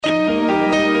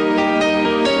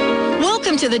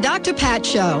to the Dr. Pat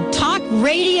Show. Talk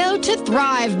radio to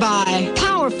thrive by.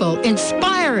 Powerful,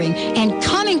 inspiring, and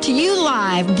coming to you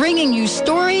live, bringing you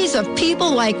stories of people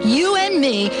like you and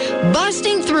me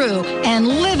busting through and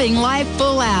living life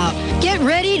full out. Get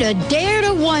ready to dare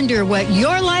to wonder what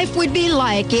your life would be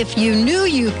like if you knew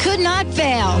you could not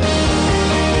fail.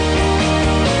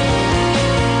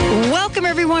 Welcome,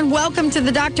 everyone. Welcome to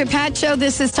the Dr. Pat Show.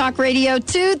 This is Talk Radio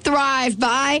to Thrive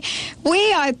By.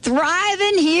 We are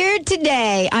thriving here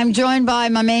today. I'm joined by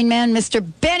my main man, Mr.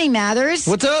 Benny Mathers.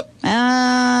 What's up?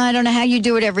 I don't know how you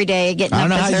do it every day, getting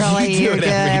up as early. You're good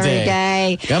every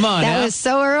day. Come on, that was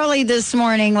so early this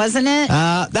morning, wasn't it?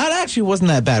 That actually wasn't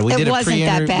that bad. We did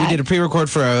a pre-record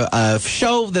for a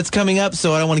show that's coming up,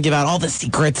 so I don't want to give out all the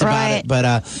secrets about it. But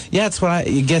yeah, it's what I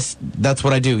guess that's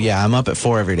what I do. Yeah, I'm up at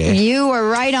 4 every day. You are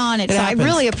right on it. So I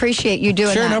really appreciate you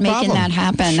doing that, making that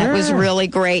happen. Sure. That was really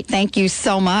great. Thank you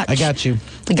so much. I got you.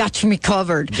 I got you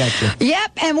covered. Got you.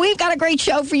 Yep, and we've got a great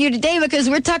show for you today because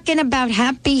we're talking about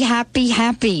happy. Happy,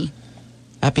 joy.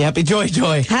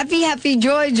 Happy,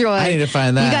 joy. I need to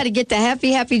find that. You got to get the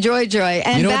happy, joy.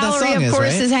 And you know Valerie, of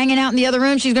course, is hanging out in the other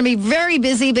room. She's going to be very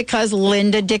busy because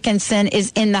Linda Dickinson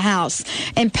is in the house.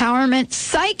 Empowerment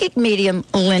psychic medium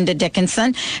Linda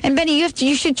Dickinson. And Benny,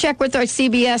 you should check with our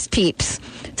CBS peeps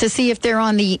to see if they're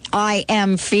on the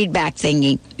IM feedback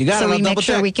thingy. You got it. So we make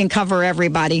sure we can cover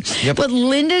everybody. Yep. But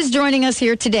Linda's joining us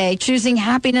here today, choosing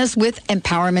happiness with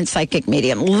empowerment psychic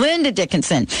medium. Linda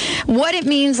Dickinson, what it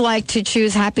means like to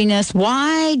choose happiness.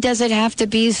 Why does it have to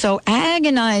be so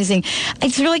agonizing?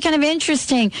 It's really kind of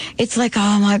interesting. It's like,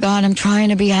 oh my God, I'm trying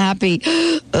to be happy.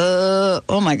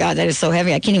 Oh my God, that is so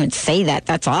heavy. I can't even say that.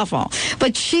 That's awful.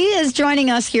 But she is joining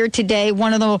us here today,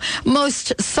 one of the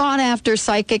most sought after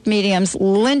psychic mediums.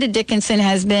 Linda Dickinson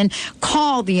has been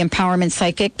called the empowerment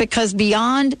psychic because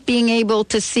beyond being able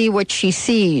to see what she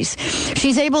sees,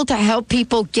 she's able to help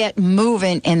people get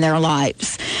moving in their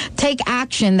lives, take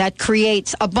action that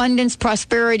creates abundance,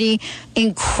 prosperity,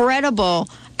 incredible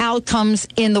outcomes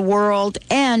in the world,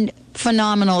 and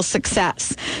phenomenal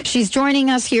success. She's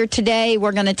joining us here today.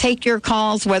 We're going to take your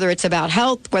calls, whether it's about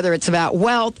health, whether it's about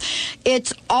wealth.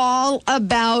 It's all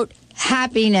about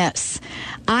happiness.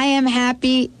 I am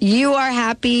happy, you are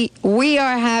happy, we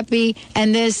are happy,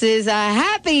 and this is a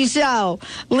happy show.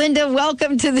 Linda,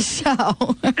 welcome to the show.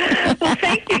 Well,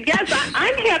 thank you. Yes,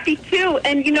 I'm happy too.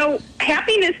 And, you know,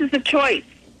 happiness is a choice.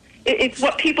 It's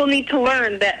what people need to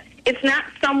learn, that it's not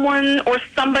someone or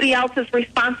somebody else's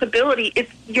responsibility.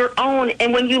 It's your own.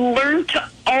 And when you learn to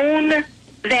own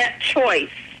that choice,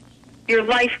 your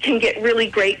life can get really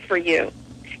great for you.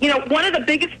 You know, one of the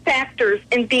biggest factors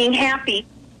in being happy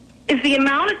is the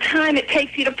amount of time it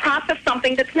takes you to process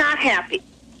something that's not happy.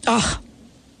 Oh.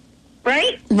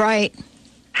 Right? Right.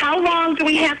 How long do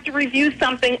we have to review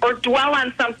something or dwell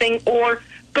on something or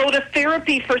go to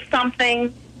therapy for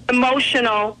something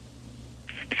emotional,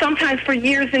 sometimes for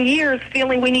years and years,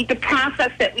 feeling we need to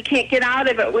process it, we can't get out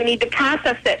of it, we need to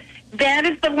process it. That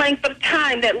is the length of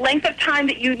time. That length of time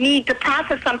that you need to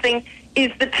process something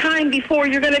is the time before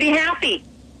you're going to be happy.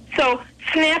 So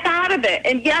snap out of it.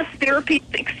 And yes, therapy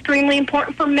is extremely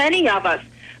important for many of us.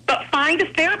 But find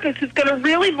a therapist who's going to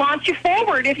really launch you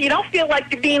forward. If you don't feel like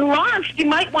you're being launched, you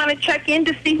might want to check in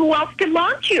to see who else can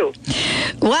launch you.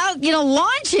 Well, you know,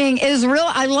 launching is real.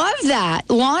 I love that.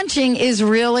 Launching is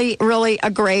really, really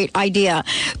a great idea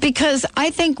because I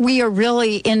think we are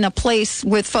really in a place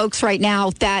with folks right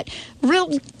now that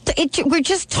we're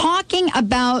just talking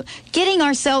about getting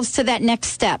ourselves to that next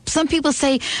step. Some people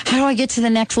say, how do I get to the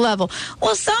next level?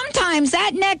 Well, sometimes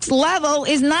that next level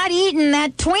is not eating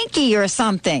that Twinkie or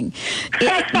something.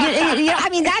 I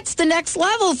mean, that's the next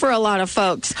level for a lot of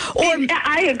folks. Or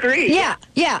I agree.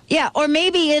 Yeah. Or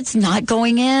maybe it's not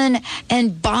going in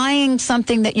and buying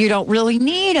something that you don't really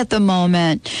need at the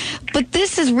moment. But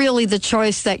this is really the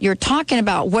choice that you're talking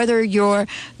about, whether you're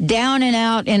down and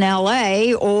out in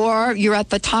L.A. or you're at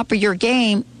the top of your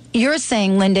game. You're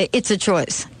saying, Linda, it's a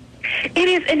choice. It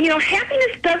is, and you know,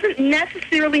 happiness doesn't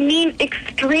necessarily mean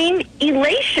extreme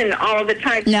elation all of the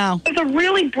time. No. There's a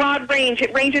really broad range.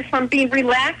 It ranges from being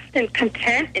relaxed and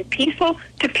content and peaceful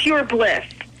to pure bliss.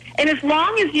 And as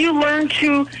long as you learn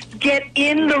to get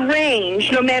in the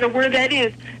range, no matter where that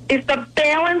is, if the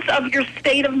balance of your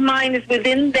state of mind is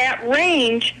within that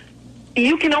range,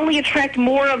 you can only attract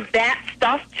more of that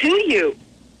stuff to you.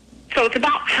 So it's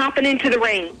about hopping into the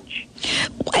range.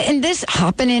 And this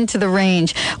hopping into the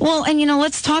range. Well, and, you know,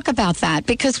 let's talk about that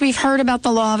because we've heard about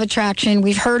the law of attraction.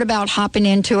 We've heard about hopping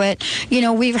into it. You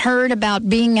know, we've heard about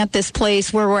being at this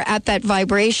place where we're at that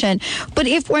vibration. But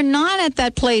if we're not at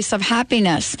that place of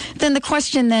happiness, then the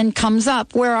question then comes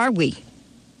up, where are we?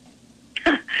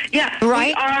 Yes,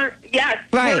 right? We are, yes.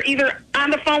 Right. We're either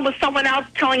on the phone with someone else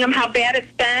telling them how bad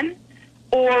it's been,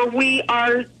 or we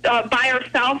are by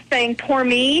ourselves saying, poor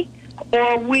me,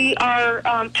 or we are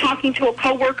talking to a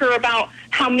coworker about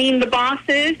how mean the boss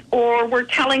is, or we're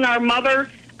telling our mother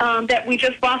that we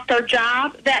just lost our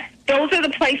job. Those are the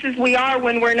places we are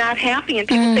when we're not happy. And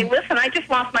people say, listen, I just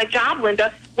lost my job,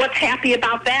 Linda. What's happy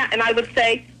about that? And I would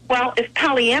say, well, if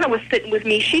Pollyanna was sitting with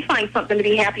me, she finds something to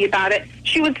be happy about it.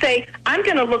 She would say, I'm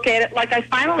going to look at it like I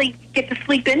finally get to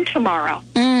sleep in tomorrow.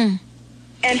 And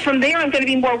from there, I'm going to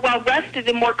be more well-rested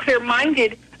and more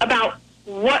clear-minded about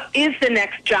what is the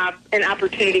next job and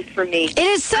opportunities for me. It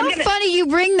is so funny you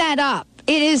bring that up.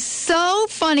 It is so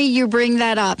funny you bring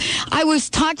that up. I was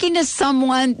talking to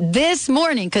someone this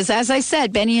morning because, as I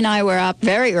said, Benny and I were up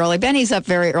very early. Benny's up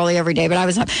very early every day, but I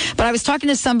was up. But I was talking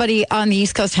to somebody on the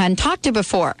East Coast I hadn't talked to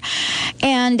before,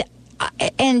 and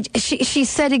she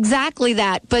said exactly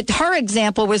that, but her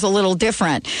example was a little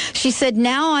different. She said,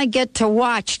 now I get to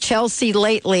watch Chelsea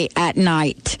Lately at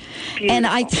night. Beautiful. And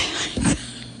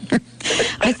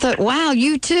I thought, wow,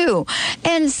 you too.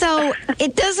 And so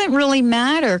it doesn't really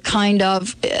matter kind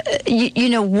of,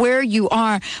 where you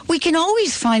are. We can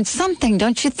always find something,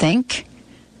 don't you think?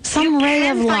 Some ray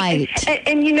of light.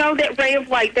 And you know that ray of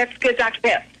light, that's good, Dr.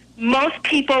 Pat. Most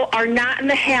people are not in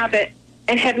the habit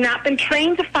and have not been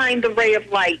trained to find the ray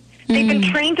of light. They've been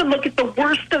trained to look at the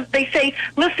worst they say,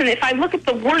 listen, if I look at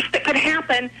the worst that could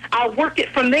happen, I'll work it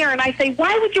from there. And I say,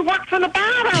 why would you work from the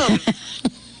bottom?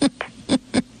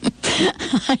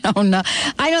 I don't know.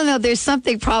 There's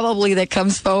something probably that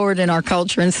comes forward in our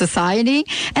culture and society,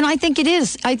 and I think it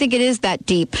is. I think it is that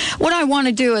deep. What I want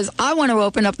to do is I want to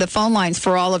open up the phone lines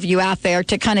for all of you out there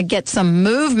to kind of get some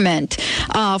movement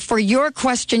for your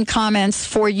question, comments,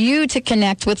 for you to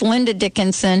connect with Linda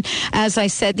Dickinson. As I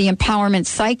said, the Empowerment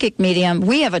Psychic Medium.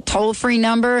 We have a toll-free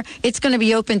number. It's going to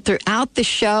be open throughout the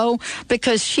show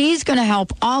because she's going to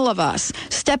help all of us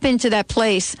step into that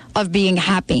place of being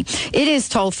happy. It is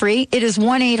toll-free. It is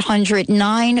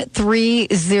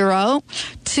 1-800-930-2819.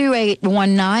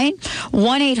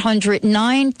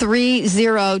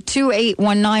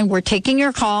 1-800-930-2819. We're taking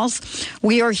your calls.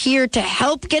 We are here to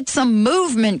help get some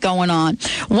movement going on.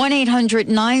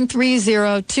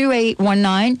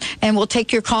 1-800-930-2819. And we'll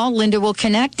take your call. Linda will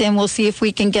connect, and we'll see if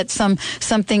we can get some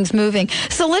things moving.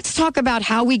 So let's talk about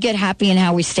how we get happy and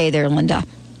how we stay there, Linda.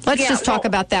 Let's just talk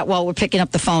about that while we're picking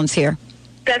up the phones here.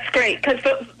 That's great, because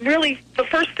really the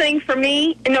first thing for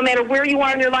me, and no matter where you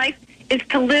are in your life, is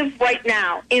to live right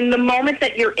now, in the moment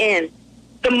that you're in.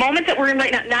 The moment that we're in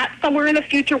right now, not somewhere in the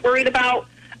future worried about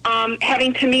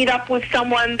having to meet up with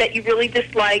someone that you really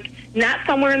dislike, not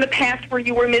somewhere in the past where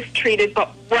you were mistreated, but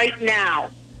right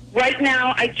now. Right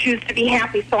now, I choose to be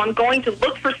happy, so I'm going to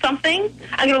look for something.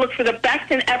 I'm going to look for the best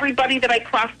in everybody that I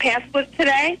cross paths with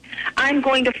today. I'm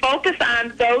going to focus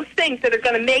on those things that are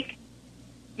going to make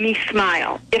me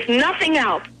smile. If nothing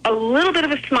else, a little bit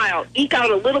of a smile. Eke out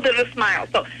a little bit of a smile.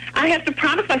 So I have to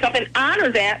promise myself and honor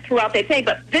that throughout the day.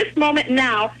 But this moment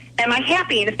now, am I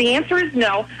happy? And if the answer is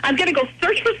no, I'm going to go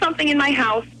search for something in my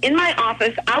house, in my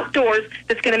office, outdoors,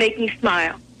 that's going to make me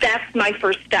smile. That's my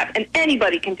first step, and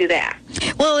anybody can do that.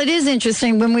 Well, it is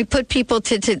interesting when we put people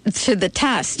to the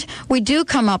test. We do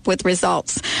come up with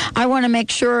results. I want to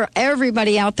make sure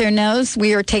everybody out there knows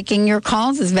we are taking your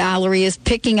calls as Valerie is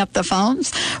picking up the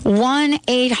phones.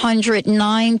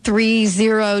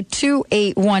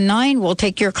 1-800-930-2819. We'll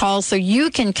take your calls so you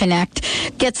can connect,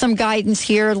 get some guidance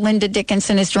here. Linda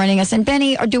Dickinson is joining us. And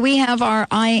Benny, do we have our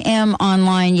I Am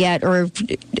online yet, or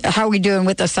how are we doing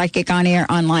with the Psychic On Air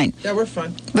online? Yeah, we're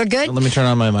fine. We're good? Let me turn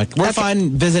on my mic. We're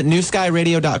fine. Visit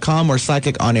newskyradio.com or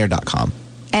psychiconair.com.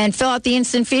 And fill out the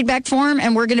instant feedback form,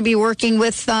 and we're going to be working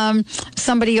with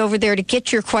somebody over there to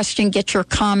get your question, get your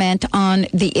comment on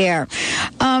the air.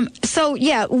 So,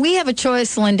 we have a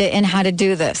choice, Linda, in how to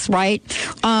do this, right?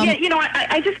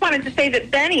 I just wanted to say that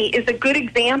Benny is a good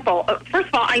example. First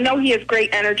of all, I know he has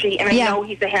great energy, and I know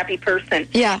he's a happy person.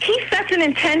 Yeah. He sets an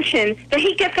intention that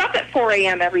he gets up at 4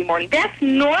 a.m. every morning. That's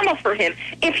normal for him.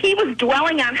 If he was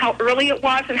dwelling on how early it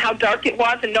was and how dark it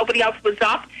was and nobody else was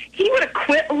up, he would have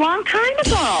quit a long time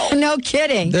ago. No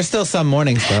kidding. There's still some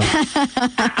mornings, though.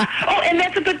 And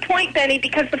that's a good point, Benny,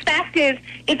 because the fact is,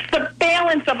 it's the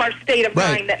balance of our state of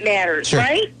mind that matters,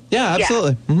 right? Yeah,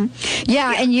 absolutely. Yeah. Mm-hmm.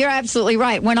 Yeah, and you're absolutely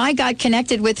right. When I got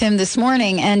connected with him this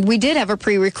morning, and we did have a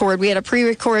pre-record. We had a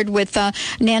pre-record with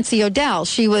Nancy O'Dell.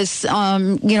 She was,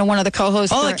 one of the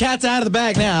co-hosts. Oh, the cat's out of the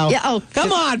bag now. Yeah. Oh,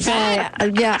 come on, Pat.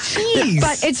 Yeah. Jeez.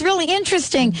 But it's really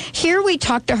interesting. Here we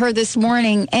talked to her this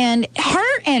morning, and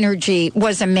her energy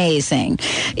was amazing.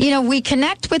 We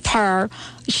connect with her.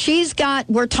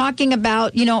 we're talking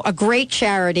about, a great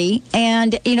charity.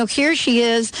 And, here she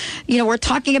is, we're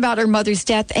talking about her mother's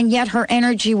death, and yet her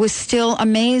energy was still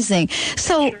amazing.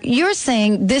 So you're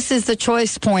saying this is the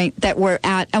choice point that we're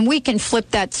at, and we can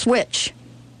flip that switch.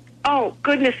 Oh,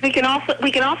 goodness. We can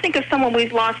all think of someone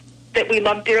we've lost that we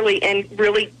love dearly and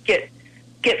really get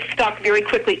stuck very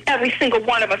quickly. Every single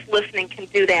one of us listening can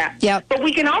do that. Yep. But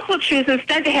we can also choose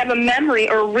instead to have a memory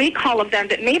or a recall of them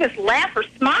that made us laugh or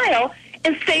smile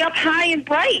and stay up high and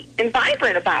bright and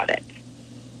vibrant about it.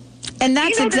 And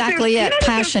that's exactly it,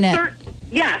 passionate.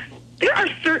 Yes. There are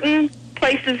certain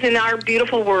places in our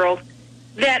beautiful world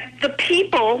that the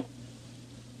people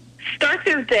start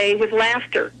their day with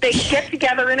laughter. They get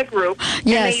together in a group and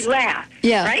they laugh.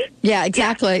 Yeah. Right? Yeah,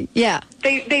 exactly. Yeah.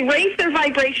 They raise their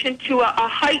vibration to a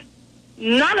height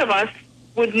none of us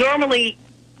would normally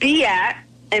be at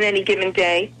in any given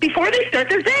day before they start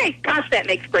their day. Gosh, that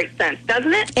makes great sense,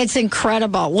 doesn't it? It's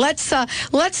incredible. Let's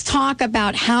talk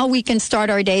about how we can start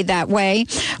our day that way.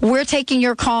 We're taking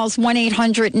your calls,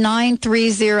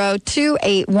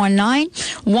 1-800-930-2819,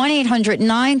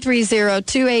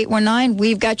 1-800-930-2819.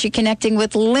 We've got you connecting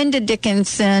with Linda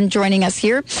Dickinson joining us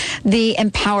here, the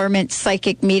Empowerment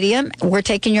Psychic Medium. We're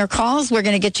taking your calls. We're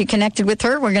going to get you connected with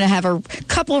her. We're going to have a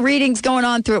couple of readings going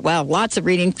on lots of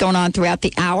readings going on throughout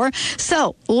the hour.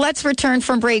 So let's return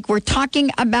from break. We're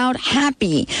talking about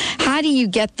happy. How do you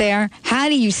get there? How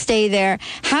do you stay there?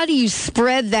 How do you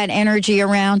spread that energy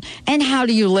around? And how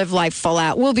do you live life full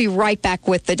out? We'll be right back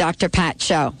with the Dr. Pat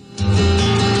Show.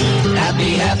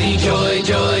 Happy, happy, joy,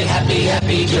 joy. Happy,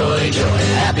 happy, joy, joy.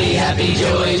 Happy, happy,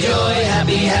 joy, joy.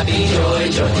 Happy, happy,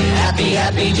 joy, joy. Happy,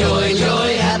 happy, joy,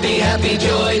 joy. Happy, happy,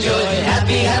 joy, joy.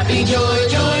 Happy, happy, joy,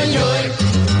 joy, joy.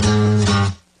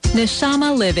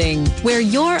 Neshama Living, where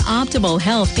your optimal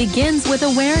health begins with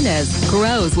awareness,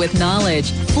 grows with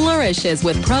knowledge, flourishes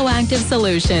with proactive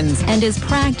solutions, and is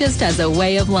practiced as a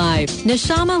way of life.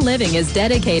 Neshama Living is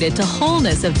dedicated to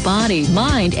wholeness of body,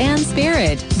 mind, and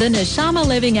spirit. The Neshama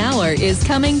Living Hour is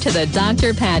coming to the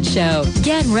Dr. Pat Show.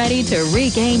 Get ready to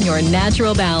regain your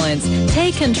natural balance,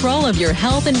 take control of your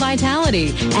health and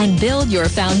vitality, and build your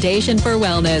foundation for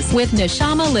wellness with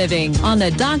Neshama Living on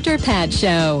the Dr. Pat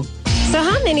Show. So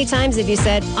how many times have you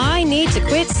said, I need to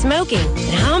quit smoking?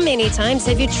 And how many times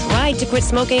have you tried to quit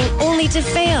smoking only to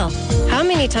fail? How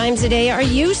many times a day are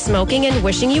you smoking and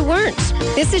wishing you weren't?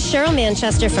 This is Cheryl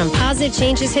Manchester from Positive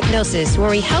Changes Hypnosis, where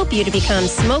we help you to become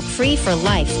smoke-free for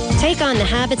life. Take on the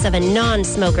habits of a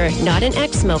non-smoker, not an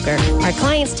ex-smoker. Our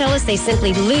clients tell us they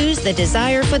simply lose the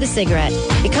desire for the cigarette,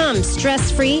 become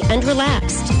stress-free and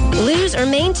relaxed, lose or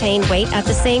maintain weight at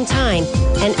the same time,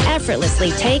 and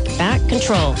effortlessly take back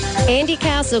control. Andy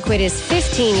Castle quit his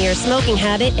 15-year smoking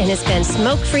habit and has been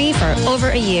smoke-free for over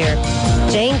a year.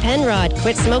 Jane Penrod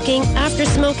quit smoking after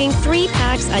smoking 3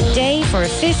 packs a day for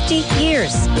 50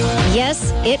 years.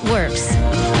 Yes, it works.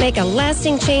 Make a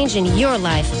lasting change in your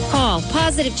life. Call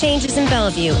Positive Changes in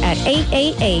Bellevue at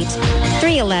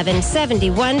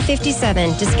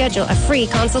 888-311-7157 to schedule a free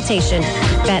consultation.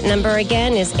 That number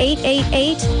again is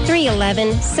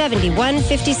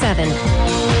 888-311-7157.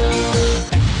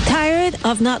 Tired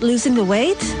of not losing the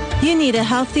weight? You need a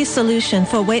healthy solution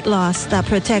for weight loss that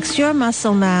protects your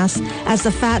muscle mass as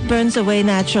the fat burns away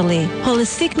naturally.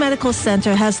 Holistic Medical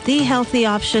Center has the healthy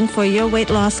option for your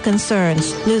weight loss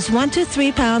concerns. Lose 1 to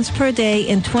 3 pounds per day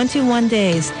in 21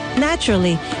 days,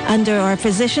 naturally, under our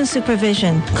physician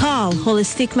supervision. Call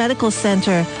Holistic Medical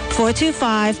Center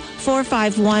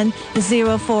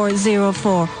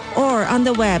 425-451-0404 or on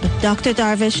the web,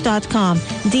 drdarvish.com,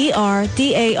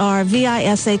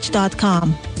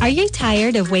 drdarvish.com. Are you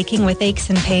tired of waking with aches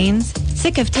and pains?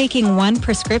 Sick of taking one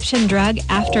prescription drug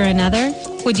after another?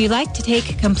 Would you like to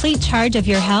take complete charge of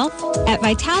your health? At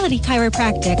Vitality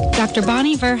Chiropractic, Dr.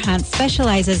 Bonnie Verhunt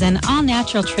specializes in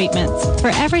all-natural treatments for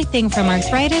everything from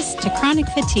arthritis to chronic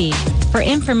fatigue. For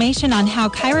information on how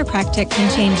chiropractic can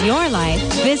change your life,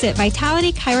 visit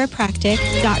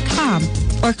vitalitychiropractic.com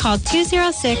or call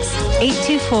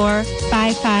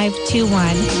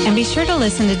 206-824-5521. And be sure to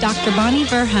listen to Dr. Bonnie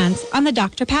Verhunt on the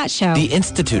Dr. Pat Show. The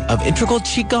Institute of Integral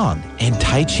Qigong and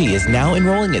Tai Chi is now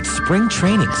enrolling its spring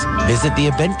trainings. Visit the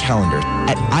event calendar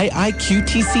at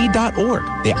iiqtc.org.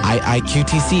 The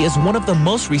IIQTC is one of the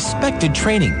most respected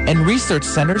training and research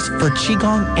centers for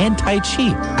Qigong and Tai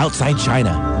Chi outside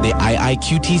China. The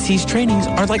IIQTC's trainings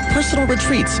are like personal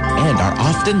retreats and are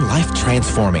often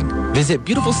life-transforming. Visit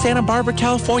beautiful Santa Barbara,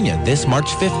 California this March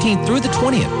 15th through the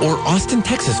 20th, or Austin,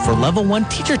 Texas for Level 1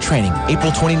 teacher training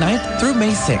April 29th through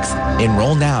May 6th.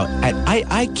 Enroll now at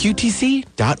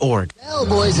iiqtc.org. Well,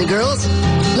 boys and girls,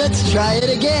 let's try it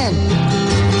again.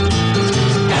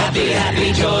 Happy,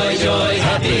 happy, joy, joy.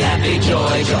 Happy, happy,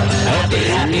 joy, joy. Happy,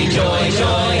 happy, joy,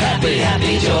 joy. Happy,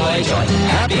 happy, joy, joy.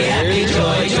 Happy, happy,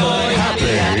 joy, joy. Happy,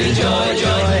 happy, joy,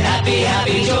 joy. Happy,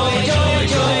 happy, joy, joy,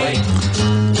 joy.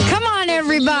 Come on,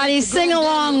 everybody, sing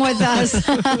along with us.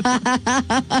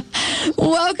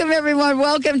 Welcome, everyone.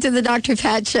 Welcome to the Dr.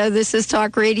 Pat Show. This is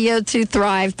Talk Radio to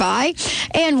Thrive By.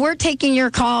 And we're taking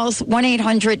your calls,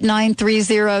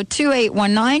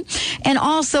 1-800-930-2819. And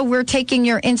also, we're taking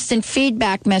your instant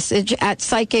feedback message at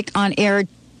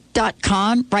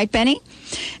psychiconair.com. Right, Benny?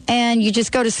 And you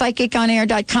just go to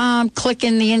psychiconair.com, click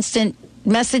in the instant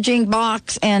messaging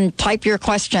box and type your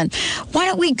question. Why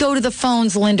don't we go to the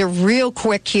phones, Linda, real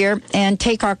quick here and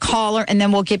take our caller, and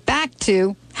then we'll get back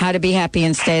to how to be happy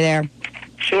and stay there.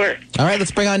 Sure. All right, let's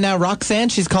bring on now Roxanne.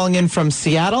 She's calling in from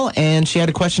Seattle, and she had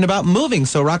a question about moving.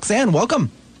 So, Roxanne,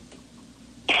 welcome.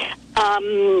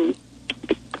 Hi,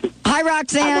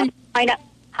 Roxanne.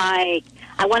 Hi.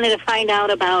 I wanted to find out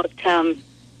about,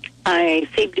 I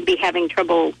seem to be having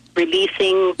trouble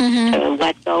releasing to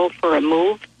let go for a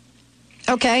move.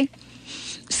 Okay.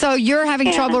 So you're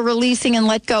having trouble releasing and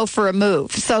let go for a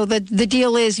move. So the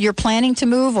deal is you're planning to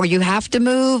move, or you have to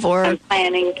move, or? I'm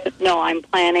planning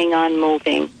on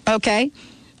moving. Okay.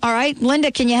 All right.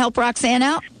 Linda, can you help Roxanne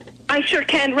out? I sure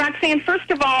can. Roxanne, first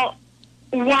of all,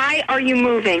 why are you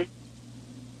moving?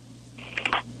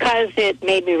 Because it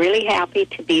made me really happy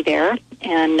to be there,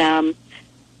 and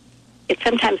it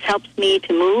sometimes helps me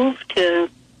to move to,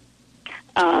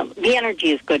 the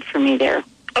energy is good for me there.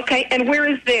 Okay, and where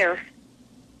is there?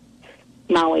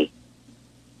 Maui.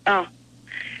 Oh.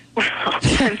 Well,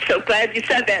 I'm so glad you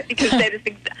said that, because that is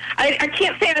I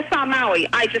can't say I saw Maui.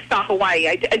 I just saw Hawaii.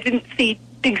 I didn't see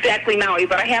exactly Maui,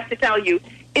 but I have to tell you,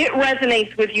 it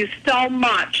resonates with you so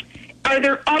much. Are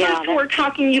there others who are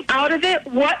talking you out of it?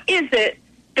 What is it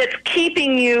that's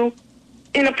keeping you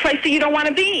in a place that you don't want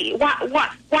to be?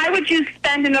 Why would you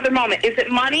spend another moment? Is it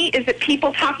money? Is it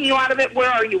people talking you out of it? Where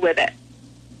are you with it?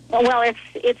 Well,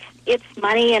 it's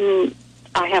money, and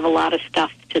I have a lot of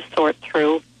stuff to sort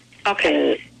through.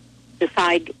 Okay. To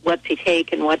decide what to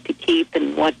take and what to keep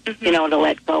and what, to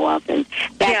let go of. And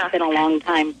that's been a long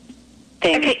time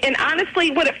thing. Okay, and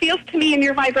honestly, what it feels to me in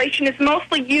your vibration is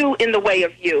mostly you in the way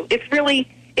of you. It's really,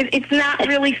 it's not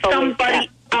really somebody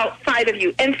outside of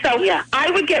you. And so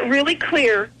I would get really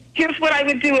clear. Here's what I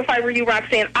would do if I were you,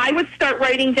 Roxanne. I would start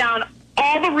writing down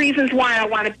all the reasons why I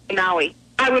want to be Maui.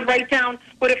 I would write down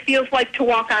what it feels like to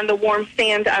walk on the warm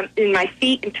sand in my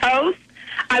feet and toes.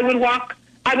 I would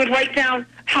write down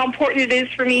how important it is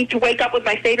for me to wake up with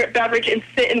my favorite beverage and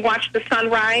sit and watch the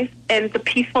sunrise and the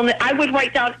peacefulness. I would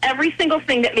write down every single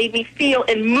thing that made me feel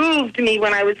and moved me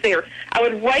when I was there. I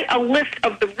would write a list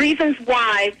of the reasons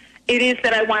why it is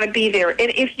that I want to be there.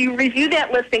 And if you review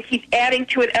that list and keep adding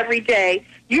to it every day,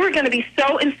 you are going to be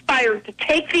so inspired to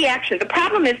take the action. The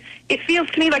problem is, it feels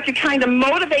to me like you're trying to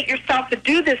motivate yourself to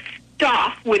do this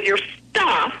stuff with your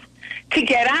stuff to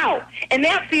get out. And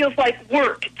that feels like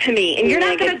work to me. And you're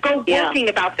not going to go working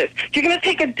about this. You're going to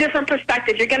take a different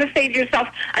perspective. You're going to say to yourself,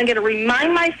 I'm going to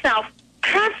remind myself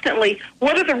constantly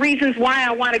what are the reasons why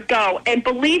I want to go. And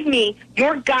believe me,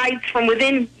 your guides from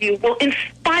within you will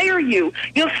inspire you.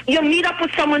 You'll meet up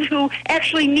with someone who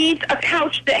actually needs a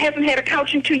couch that hasn't had a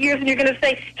couch in 2 years, and you're going to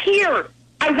say, here,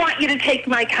 I want you to take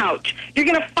my couch. You're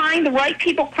going to find the right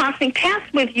people crossing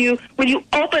paths with you when you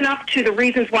open up to the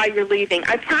reasons why you're leaving.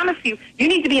 I promise you, you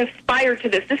need to be inspired to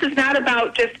this. This is not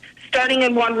about just starting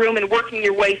in one room and working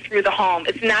your way through the home.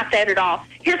 It's not that at all.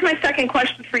 Here's my second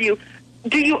question for you.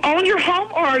 Do you own your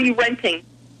home, or are you renting?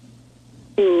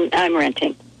 I'm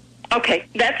renting. Okay,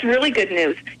 that's really good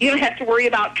news. You don't have to worry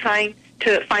about trying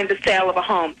to find the sale of a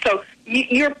home. So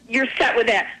you're set with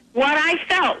that. What I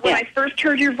felt when I first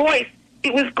heard your voice,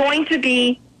 it was going to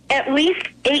be at least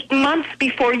 8 months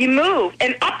before you move,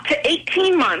 and up to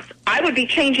 18 months. I would be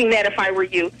changing that if I were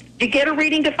you. You get a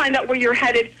reading to find out where you're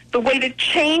headed. The way to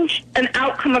change an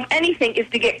outcome of anything is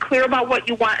to get clear about what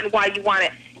you want and why you want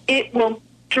it. It will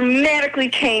dramatically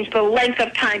change the length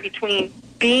of time between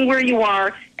being where you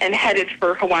are and headed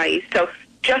for Hawaii. So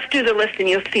just do the list and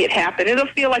you'll see it happen. It'll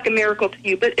feel like a miracle to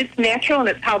you, but it's natural and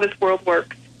it's how this world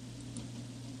works.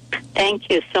 Thank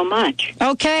you so much.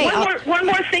 Okay. One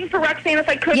more thing for Roxanne, if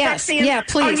I could. Yes, Roxanne,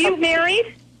 please. Are you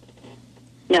married?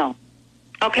 No.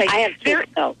 Okay. I have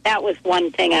kids, though. That was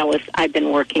one thing I've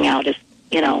been working out is,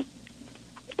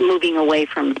 moving away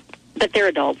from, but they're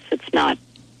adults. It's not,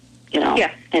 an issue.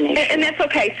 And that's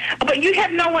okay. But you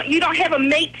don't have a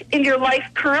mate in your life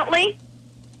currently?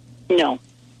 No.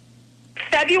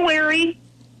 February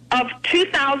of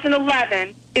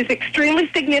 2011 is extremely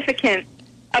significant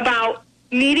about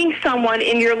meeting someone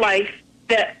in your life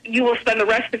that you will spend the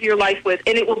rest of your life with,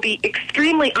 and it will be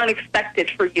extremely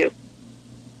unexpected for you.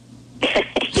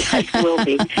 It will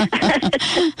be. So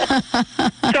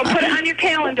put it on your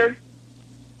calendar.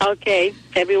 Okay,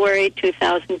 February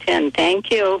 2010.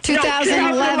 Thank you.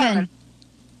 2011.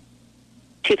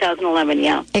 2011,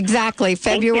 yeah. Exactly,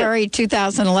 February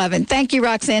 2011. Thank you,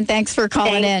 Roxanne. Thanks for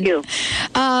calling in. Thank you.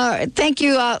 Thank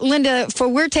you, Linda,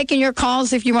 we're taking your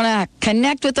calls. If you want to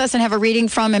connect with us and have a reading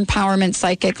from Empowerment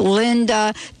Psychic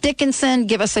Linda Dickinson,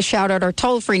 give us a shout out. Our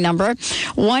toll-free number,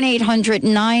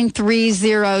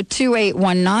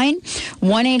 1-800-930-2819,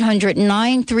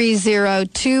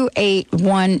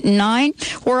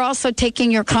 1-800-930-2819. We're also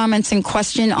taking your comments and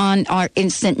question on our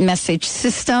instant message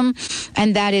system,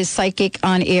 and that is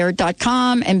psychiconair.com,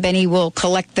 and Benny will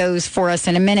collect those for us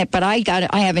in a minute. But I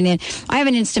have an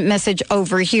instant message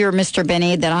over here, Mr.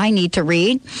 Benny, that I need to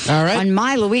read. All right. On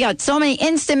Milo, we got so many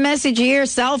instant message here,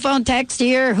 cell phone text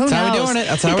here. Who knows? That's how we're doing it.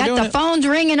 That's how we're doing it. Got the phones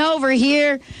ringing over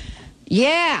here.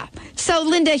 Yeah. So,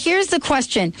 Linda, here's the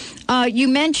question. You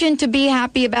mentioned to be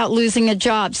happy about losing a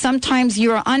job. Sometimes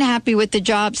you are unhappy with the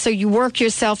job, so you work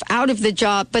yourself out of the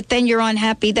job, but then you're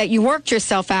unhappy that you worked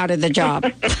yourself out of the job.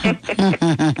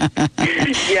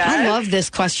 Yes. I love this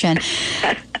question.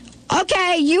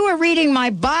 Okay, you were reading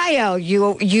my bio,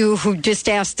 you who just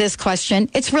asked this question.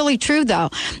 It's really true, though.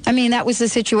 I mean, that was the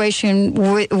situation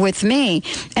with me.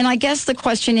 And I guess the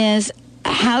question is,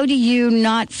 how do you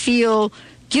not feel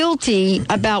guilty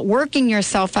about working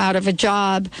yourself out of a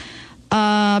job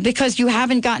because you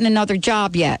haven't gotten another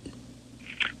job yet?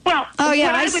 Well, oh,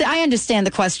 yeah, I understand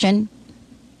the question.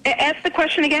 Ask the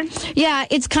question again. Yeah,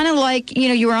 it's kind of like,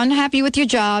 you were unhappy with your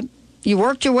job. You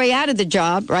worked your way out of the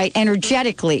job, right,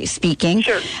 energetically speaking.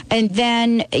 Sure. And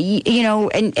then,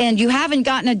 and you haven't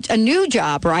gotten a new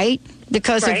job, right,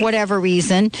 because of whatever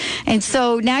reason. And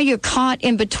so now you're caught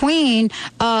in between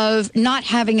of not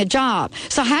having a job.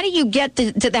 So how do you get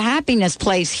to the happiness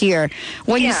place here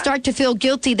when you start to feel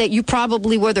guilty that you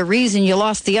probably were the reason you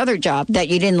lost the other job that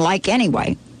you didn't like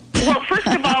anyway? Well, first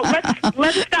of all,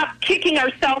 let's stop kicking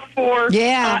ourselves for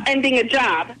ending a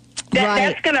job.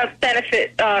 That's going to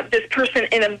benefit this person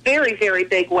in a very, very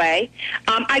big way.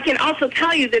 I can also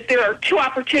tell you that there are two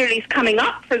opportunities coming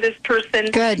up for this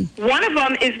person. Good. One of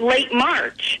them is late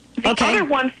March. The other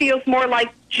one feels more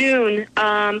like June,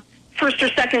 first or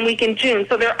second week in June.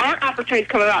 So there are opportunities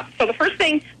coming up. So the first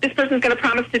thing this person is going to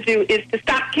promise to do is to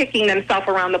stop kicking themselves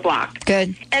around the block.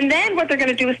 Good. And then what they're going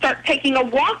to do is start taking a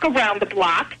walk around the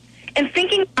block and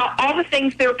thinking about all the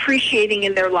things they're appreciating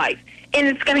in their life. And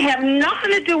it's going to have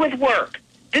nothing to do with work.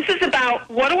 This is about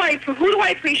who do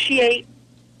I appreciate,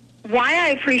 why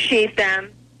I appreciate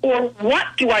them, or what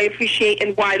do I appreciate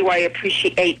and why do I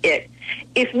appreciate it.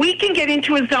 If we can get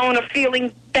into a zone of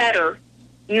feeling better,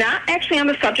 not actually on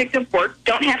the subject of work,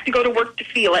 don't have to go to work to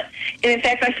feel it. And in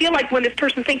fact, I feel like when this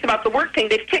person thinks about the work thing,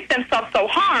 they've kicked themselves so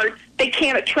hard, they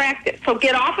can't attract it. So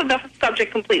get off of the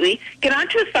subject completely, get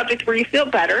onto a subject where you feel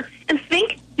better, and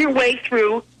think your way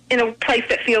through in a place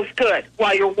that feels good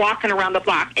while you're walking around the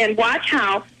block. And watch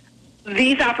how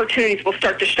these opportunities will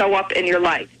start to show up in your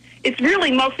life. It's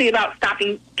really mostly about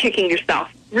stopping kicking yourself.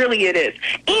 Really it is.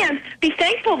 And be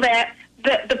thankful that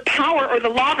the power or the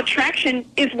law of attraction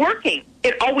is working.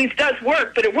 It always does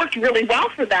work, but it worked really well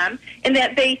for them, and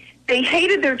that they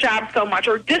hated their job so much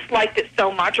or disliked it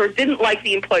so much or didn't like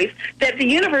the employees that the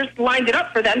universe lined it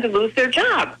up for them to lose their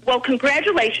job. Well,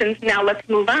 congratulations. Now let's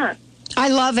move on. I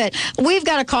love it. We've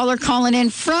got a caller calling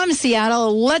in from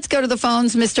Seattle. Let's go to the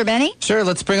phones, Mr. Benny. Sure,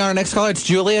 let's bring on our next caller. It's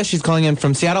Julia. She's calling in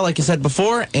from Seattle, like you said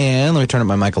before. And let me turn up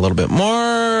my mic a little bit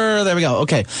more. There we go.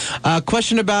 Okay.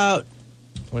 Question about,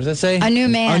 what does that say? A new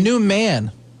man. A new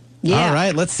man. Yeah. All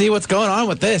right, let's see what's going on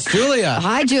with this. Julia.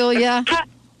 Hi, Julia.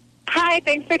 Hi,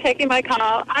 thanks for taking my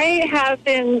call. I have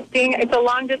been it's a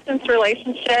long-distance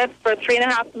relationship for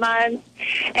 3.5 months,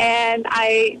 and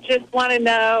I just want to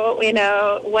know,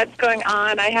 what's going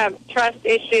on. I have trust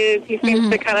issues. He seems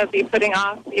to kind of be putting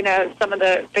off, some of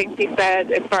the things he said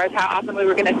as far as how often we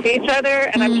were going to see each other,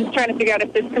 and I'm just trying to figure out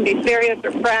if this can be serious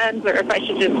or friends or if I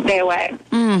should just stay away.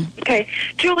 Okay.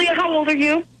 Julia, how old are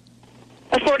you?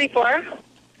 44.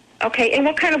 Okay, and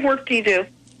what kind of work do you do?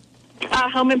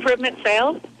 Home improvement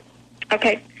sales.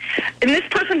 Okay. And this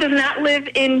person does not live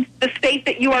in the state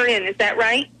that you are in, is that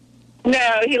right?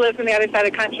 No, he lives on the other side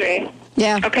of the country.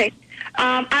 Yeah. Okay.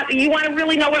 You want to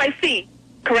really know what I see,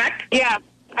 correct? Yeah,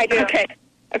 I do. Okay.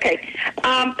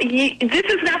 This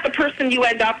is not the person you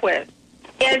end up with.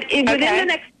 And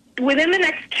within the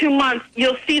next 2 months,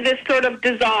 you'll see this sort of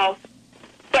dissolve.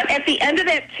 But at the end of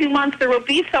that 2 months, there will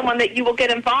be someone that you will get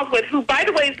involved with who, by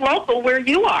the way, is local where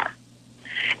you are.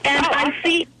 And I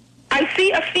I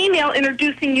see a female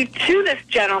introducing you to this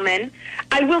gentleman.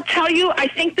 I will tell you, I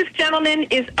think this gentleman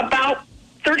is about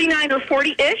 39 or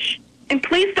 40-ish, and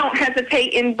please don't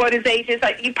hesitate in what his age is.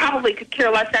 You probably could care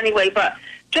less anyway, but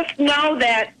just know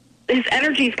that his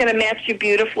energy is going to match you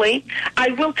beautifully. I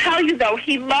will tell you, though,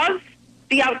 he loves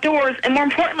the outdoors, and more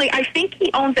importantly, I think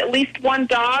he owns at least one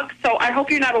dog, so I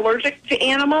hope you're not allergic to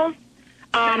animals.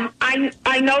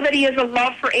 I know that he has a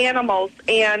love for animals,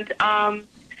 and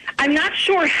I'm not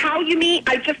sure how you meet.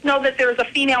 I just know that there's a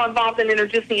female involved in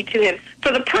introducing you to him.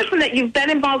 So the person that you've been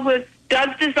involved with does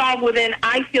dissolve within,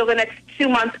 I feel, the next 2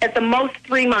 months, at the most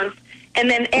 3 months. And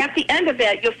then at the end of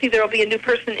that, you'll see there will be a new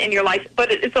person in your life.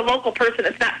 But it's a local person.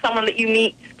 It's not someone that you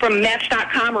meet from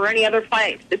Match.com or any other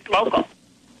place. It's local.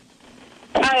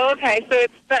 Oh, okay. So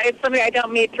it's somebody I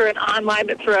don't meet through an online,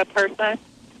 but through a person?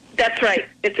 That's right.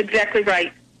 It's exactly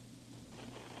right.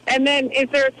 And then is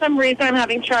there some reason I'm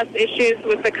having trust issues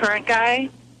with the current guy?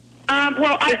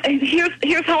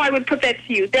 Here's how I would put that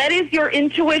to you. That is your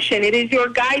intuition. It is your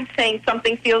guide saying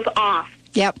something feels off.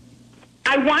 Yep.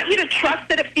 I want you to trust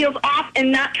that it feels off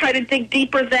and not try to dig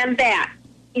deeper than that.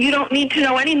 You don't need to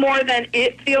know any more than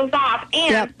it feels off.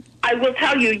 And I will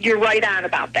tell you, you're right on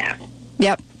about that.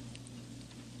 Yep.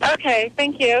 Okay,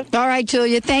 thank you. All right,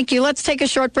 Julia, thank you. Let's take a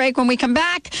short break. When we come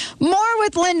back, more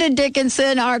with Linda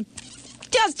Dickinson, our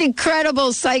just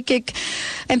incredible psychic,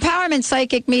 empowerment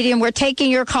psychic medium. We're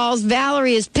taking your calls.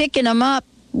 Valerie is picking them up,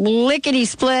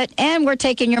 lickety-split, and we're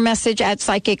taking your message at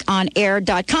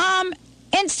psychiconair.com.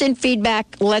 Instant feedback.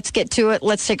 Let's get to it.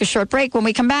 Let's take a short break. When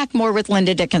we come back, more with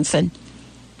Linda Dickinson.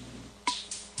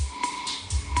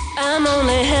 I'm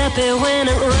only happy when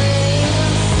it rains.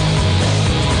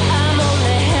 I'm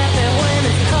only happy when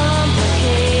it's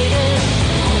complicated.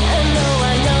 I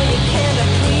know you can't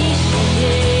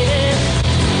appreciate it.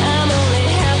 I'm only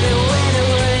happy when it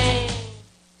rains.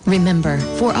 Remember,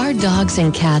 for our dogs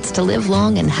and cats to live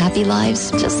long and happy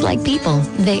lives, just like people,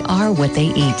 they are what they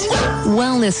eat.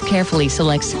 Wellness carefully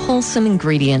selects wholesome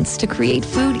ingredients to create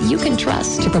food you can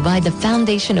trust to provide the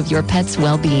foundation of your pet's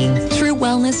well-being. True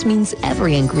wellness means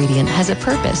every ingredient has a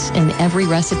purpose in every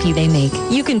recipe they make.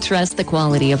 You can trust the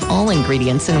quality of all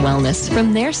ingredients in wellness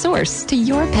from their source to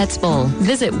your pet's bowl.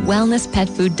 Visit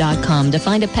wellnesspetfood.com to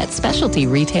find a pet specialty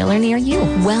retailer near you.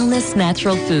 Wellness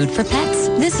natural food for pets.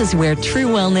 This is where true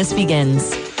wellness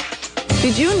begins.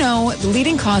 Did you know the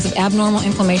leading cause of abnormal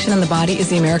inflammation in the body is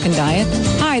the American diet?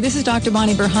 Hi, this is Dr.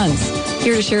 Bonnie Berhuns,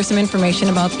 here to share some information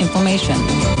about inflammation.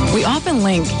 We often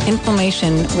link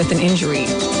inflammation with an injury,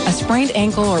 a sprained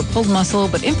ankle or pulled muscle,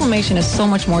 but inflammation is so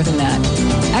much more than that.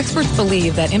 Experts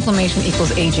believe that inflammation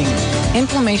equals aging.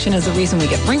 Inflammation is the reason we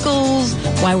get wrinkles,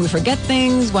 why we forget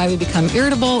things, why we become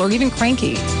irritable or even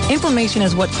cranky. Inflammation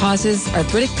is what causes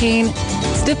arthritic pain,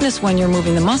 stiffness when you're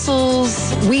moving the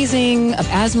muscles, wheezing, of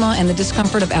asthma, and the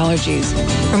discomfort of allergies.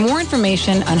 For more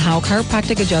information on how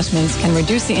chiropractic adjustments can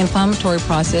reduce the inflammatory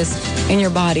process in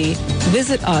your body,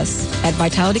 visit us at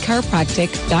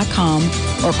vitalitychiropractic.com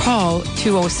or call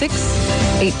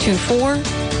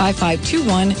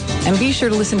 206-824-5521, and be sure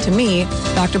to listen to me,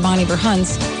 Dr. Bonnie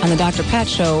Berhuns, on the Dr. Pat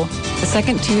Show, the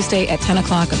second Tuesday at 10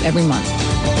 o'clock of every month.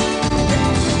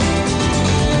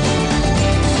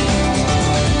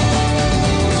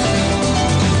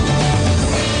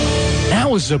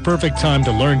 Now is the perfect time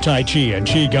to learn Tai Chi and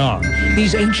Qigong.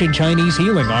 These ancient Chinese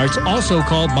healing arts, also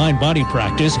called mind-body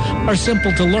practice, are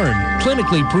simple to learn,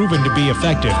 clinically proven to be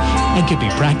effective, and can be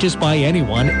practiced by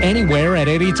anyone, anywhere, at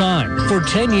any time. For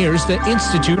 10 years, the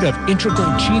Institute of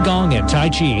Integral Qigong and Tai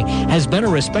Chi has been a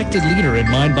respected leader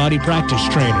in mind-body practice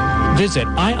training. Visit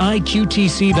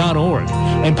iiqtc.org.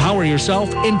 Empower yourself,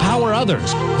 empower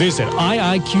others. Visit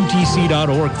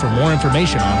iiqtc.org for more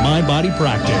information on mind-body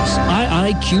practice.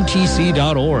 iiqtc.org.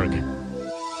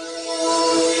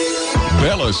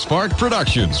 Bella Spark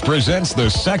Productions presents the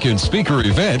second speaker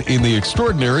event in the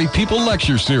Extraordinary People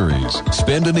Lecture Series.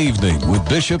 Spend an evening with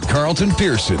Bishop Carlton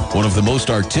Pearson, one of the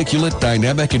most articulate,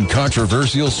 dynamic, and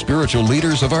controversial spiritual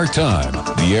leaders of our time,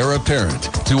 the heir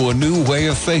apparent to a new way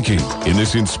of thinking. In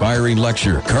this inspiring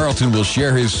lecture, Carlton will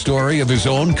share his story of his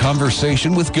own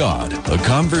conversation with God, a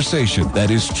conversation that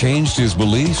has changed his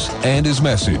beliefs and his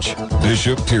message.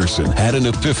 Bishop Pearson had an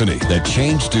epiphany that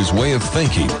changed his way of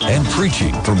thinking and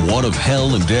preaching from one of hell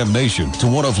and damnation to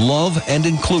one of love and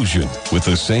inclusion, with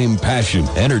the same passion,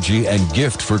 energy, and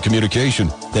gift for communication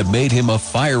that made him a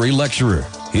fiery lecturer.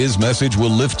 His message will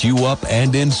lift you up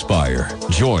and inspire.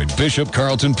 Join Bishop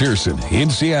Carlton Pearson in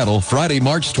Seattle Friday,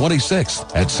 March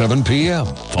 26th at 7 p.m.,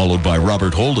 followed by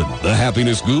Robert Holden, the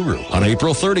Happiness Guru, on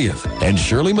April 30th, and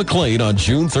Shirley MacLaine on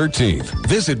June 13th.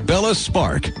 Visit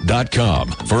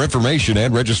bellaspark.com for information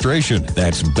and registration.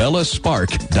 That's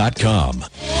bellaspark.com.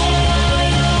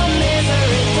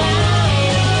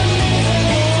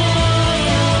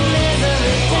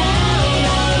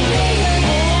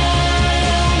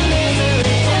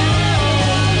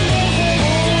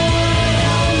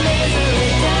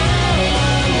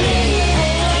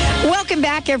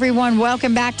 Everyone,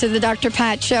 welcome back to the Dr.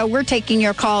 Pat Show. We're taking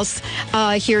your calls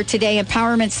here today.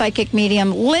 Empowerment Psychic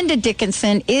Medium Linda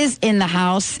Dickinson is in the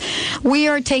house. We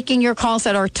are taking your calls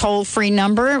at our toll-free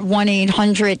number,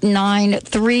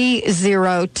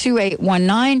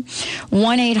 1-800-930-2819,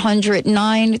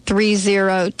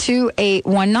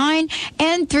 1-800-930-2819,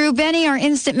 and through Benny, our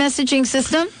instant messaging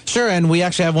system. Sure, and we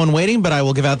actually have one waiting, but I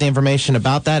will give out the information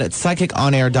about that at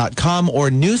psychiconair.com or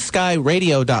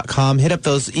newskyradio.com. Hit up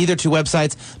those either two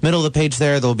websites. Middle of the page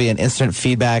there will be an instant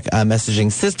feedback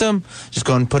messaging system. Just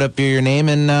go and put up your name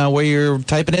and where you're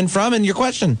typing in from and your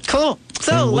question. Cool.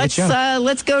 So let's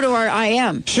go to our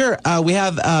IM. Sure. We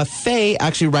have Faye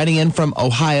actually writing in from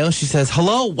Ohio. She says,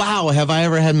 hello, wow, have I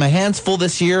ever had my hands full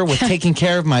this year with taking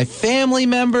care of my family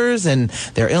members and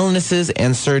their illnesses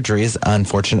and surgeries,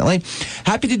 unfortunately.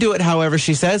 Happy to do it, however,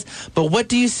 she says, but what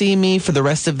do you see me for the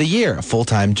rest of the year? A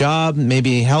full-time job,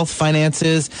 maybe health,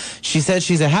 finances? She says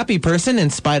she's a happy person in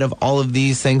spite of all of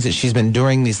these things that she's been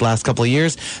doing these last couple of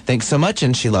years. Thanks so much,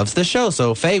 and she loves the show.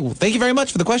 So, Faye, thank you very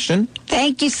much for the question.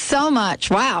 Thank you so much.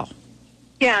 Wow.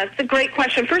 Yeah, it's a great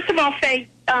question. First of all, Faye,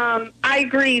 I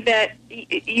agree that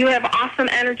you have awesome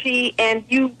energy, and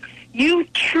you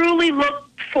truly look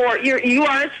for, you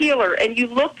are a healer, and you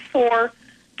look for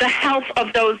the health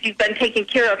of those you've been taking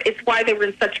care of. It's why they were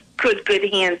in such good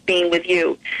hands being with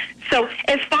you. So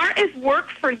as far as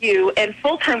work for you and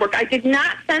full-time work, I did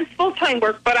not sense full-time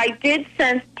work, but I did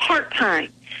sense part-time.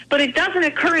 But it doesn't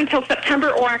occur until September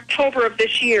or October of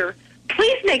this year.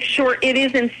 Please make sure it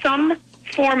is in some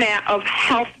format of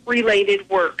health-related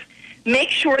work. Make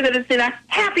sure that it's in a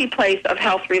happy place of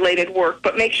health-related work,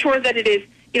 but make sure that it is,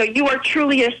 you are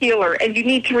truly a healer, and you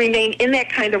need to remain in that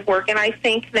kind of work. And I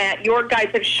think that your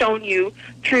guides have shown you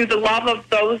through the love of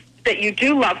those that you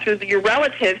do love, through your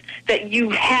relatives, that you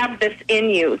have this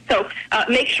in you. So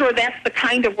make sure that's the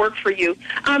kind of work for you.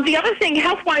 The other thing,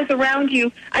 health-wise around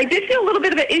you, I did feel a little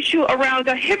bit of an issue around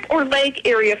a hip or leg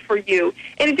area for you.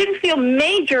 And it didn't feel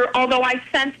major, although I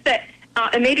sensed that,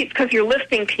 and maybe it's because you're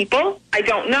lifting people, I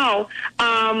don't know,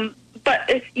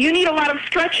 but you need a lot of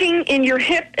stretching in your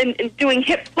hip and doing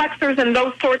hip flexors and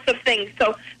those sorts of things.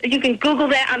 So you can Google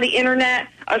that on the Internet,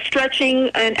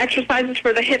 stretching and exercises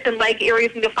for the hip and leg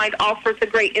areas, and you'll find all sorts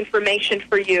of great information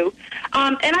for you.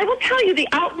 And I will tell you, the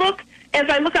outlook, as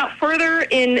I look out further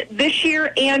in this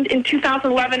year and in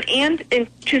 2011 and in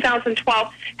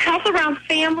 2012, health around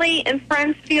family and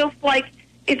friends feels like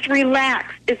it's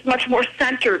relaxed. It's much more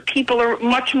centered. People are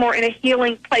much more in a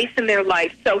healing place in their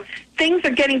life. So things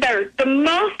are getting better. The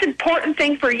most important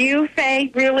thing for you, Faye,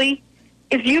 really,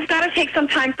 is you've got to take some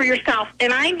time for yourself.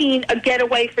 And I mean a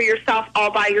getaway for yourself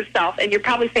all by yourself. And you're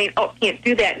probably saying, oh, can't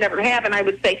do that, never have. And I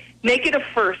would say, make it a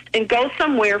first and go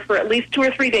somewhere for at least 2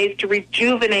 or 3 days to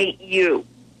rejuvenate you.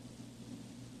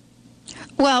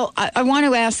 Well, I want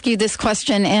to ask you this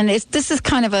question, and this is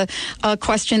kind of a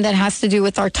question that has to do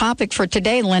with our topic for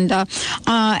today, Linda.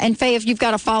 And Faye, if you've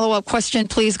got a follow-up question,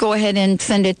 please go ahead and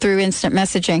send it through instant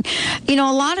messaging. A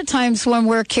lot of times when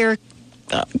we're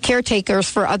caretakers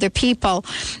for other people,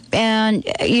 and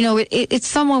it's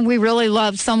someone we really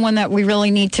love, someone that we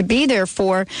really need to be there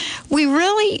for, we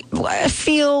really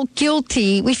feel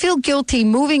guilty. We feel guilty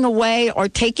moving away or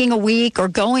taking a week or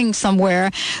going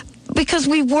somewhere, because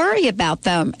we worry about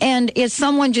them. And if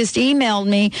someone just emailed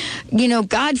me,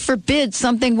 God forbid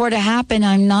something were to happen,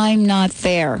 I'm not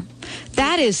there.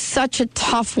 That is such a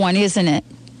tough one, isn't it?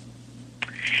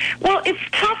 Well, it's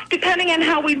tough depending on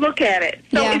how we look at it.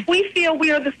 So if we feel we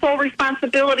are the sole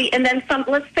responsibility, and then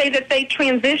let's say that they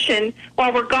transition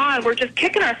while we're gone, we're just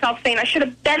kicking ourselves saying, I should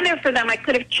have been there for them. I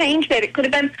could have changed it. It could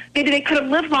have been, maybe they could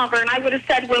have lived longer. And I would have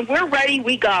said, when we're ready,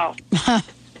 we go.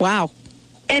 Wow.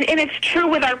 And it's true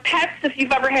with our pets. If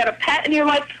you've ever had a pet in your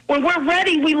life, when we're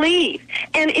ready, we leave.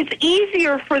 And it's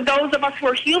easier for those of us who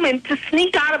are human to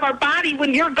sneak out of our body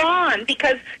when you're gone,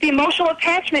 because the emotional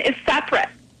attachment is separate.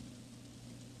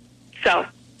 So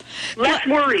Less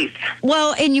worries.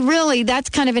 Well, and that's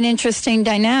kind of an interesting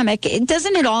dynamic.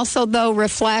 Doesn't it also, though,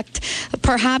 reflect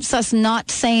perhaps us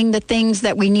not saying the things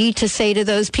that we need to say to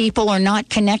those people or not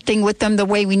connecting with them the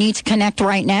way we need to connect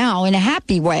right now in a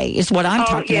happy way is what I'm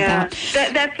talking about.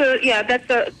 That's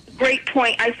a great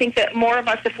point. I think that more of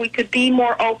us, if we could be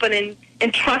more open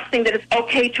and trusting that it's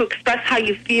okay to express how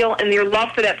you feel and your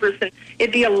love for that person,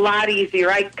 it'd be a lot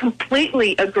easier. I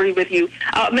completely agree with you.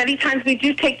 Many times we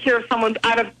do take care of someone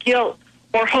out of guilt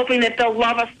or hoping that they'll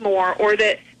love us more or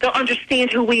that they'll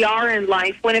understand who we are in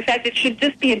life, when in fact it should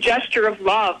just be a gesture of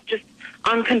love, just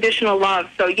unconditional love.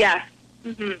 So yes.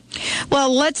 Mm-hmm.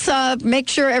 Well, let's make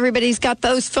sure everybody's got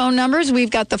those phone numbers. We've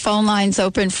got the phone lines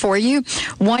open for you.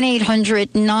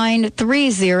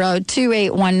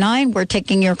 1-800-930-2819. We're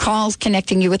taking your calls,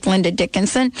 connecting you with Linda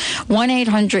Dickinson.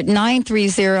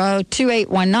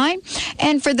 1-800-930-2819.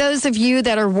 And for those of you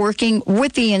that are working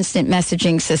with the instant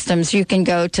messaging systems, you can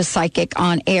go to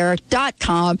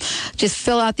psychiconair.com. Just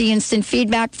fill out the instant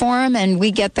feedback form, and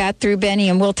we get that through Benny,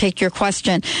 and we'll take your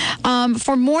question.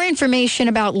 For more information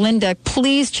about Linda,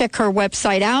 please check her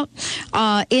website out,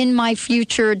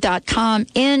 inmyfuture.com,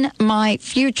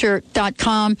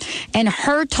 inmyfuture.com, and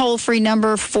her toll-free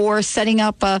number for setting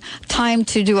up a time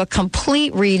to do a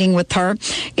complete reading with her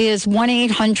is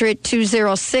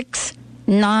 1-800-206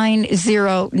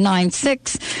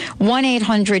 9096,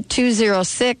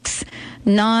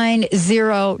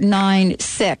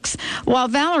 1-800-206-9096. While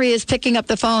Valerie is picking up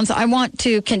the phones, I want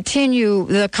to continue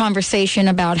the conversation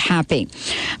about happy.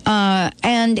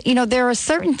 And, there are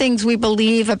certain things we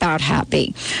believe about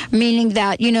happy, meaning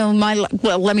that,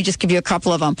 let me just give you a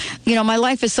couple of them. My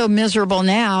life is so miserable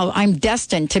now, I'm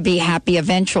destined to be happy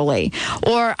eventually.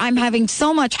 Or I'm having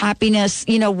so much happiness,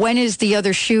 when is the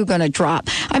other shoe going to drop?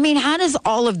 I mean, how does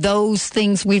all of those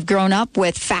things we've grown up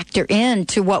with factor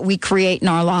into what we create in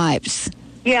our lives?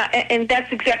 Yeah, and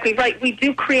that's exactly right. We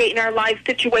do create in our lives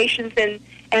situations and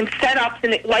setups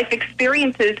and life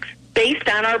experiences based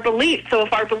on our beliefs. So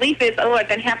if our belief is, I've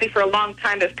been happy for a long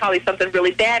time, there's probably something really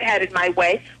bad headed my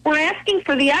way, we're asking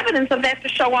for the evidence of that to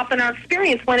show up in our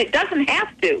experience when it doesn't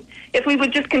have to. If we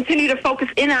would just continue to focus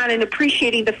in on and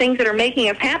appreciating the things that are making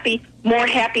us happy, more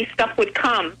happy stuff would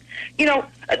come.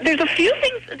 There's a few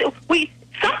things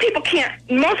some people can't,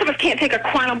 most of us can't take a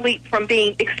quantum leap from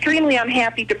being extremely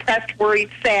unhappy, depressed, worried,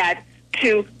 sad,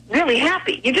 to really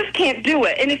happy. You just can't do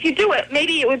it. And if you do it,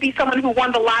 maybe it would be someone who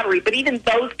won the lottery, but even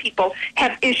those people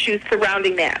have issues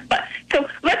surrounding that. But so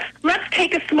let's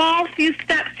take a small few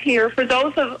steps here for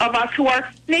those of us who are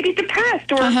maybe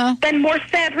depressed or been more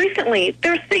sad recently.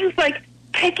 There's things like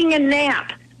taking a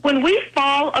nap. When we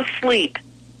fall asleep,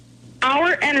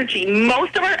 our energy,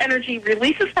 most of our energy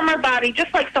releases from our body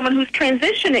just like someone who's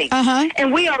transitioning.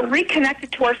 And we are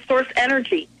reconnected to our source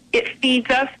energy. It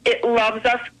feeds us. It loves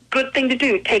us. Good thing to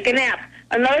do. Take a nap.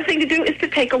 Another thing to do is to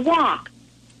take a walk.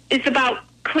 It's about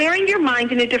clearing your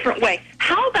mind in a different way.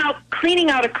 How about cleaning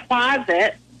out a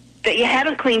closet that you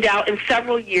haven't cleaned out in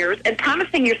several years and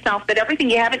promising yourself that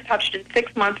everything you haven't touched in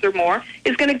 6 months or more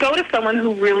is going to go to someone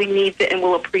who really needs it and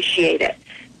will appreciate it?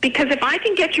 Because if I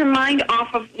can get your mind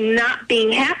off of not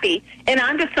being happy and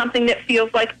onto something that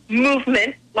feels like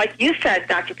movement, like you said,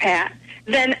 Dr. Pat,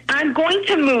 then I'm going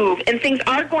to move, and things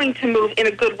are going to move in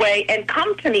a good way and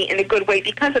come to me in a good way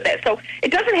because of that. So it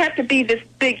doesn't have to be this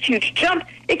big, huge jump.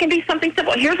 It can be something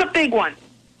simple. Here's a big one.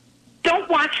 Don't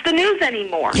watch the news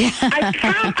anymore.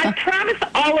 I promise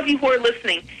all of you who are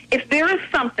listening, if there is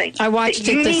something I watched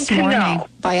that you it this need to morning know,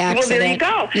 by accident. Well, there you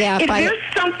go. Yeah, if there's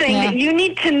something that you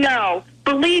need to know,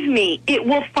 believe me, it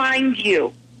will find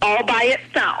you all by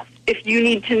itself if you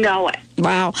need to know it.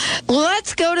 Wow.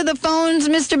 Let's go to the phones,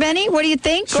 Mr. Benny. What do you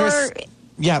think? Sure.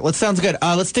 Yeah, sounds good.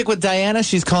 Let's stick with Diana.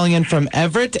 She's calling in from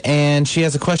Everett, and she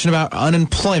has a question about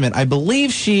unemployment. I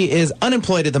believe she is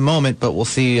unemployed at the moment, but we'll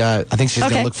see. I think she's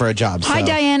going to look for a job. Hi,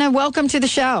 Diana. Welcome to the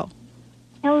show.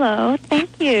 Hello.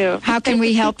 Thank you. How can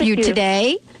we help you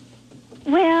today?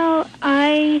 Well,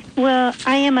 I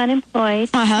am unemployed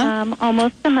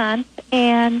almost a month,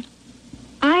 and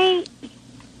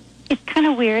it's kind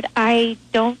of weird. I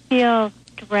don't feel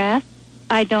stressed.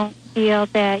 I don't feel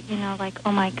that, like,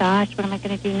 oh my gosh, what am I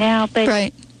going to do now?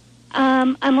 But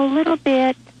I'm a little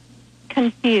bit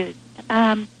confused.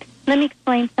 Let me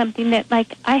explain something that,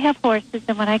 like, I have horses,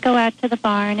 and when I go out to the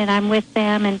barn and I'm with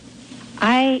them, and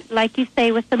I, like you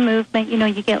say, with the movement,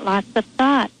 you get lots of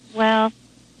thoughts. Well,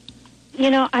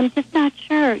 I'm just not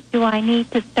sure. Do I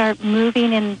need to start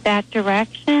moving in that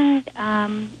direction?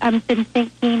 I've been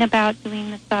thinking about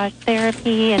doing massage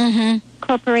therapy and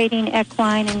incorporating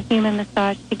equine and human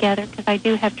massage together because I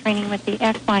do have training with the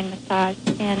equine massage.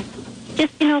 And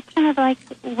just, kind of like,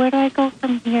 where do I go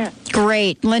from here?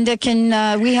 Great. Linda,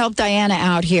 can we help Diana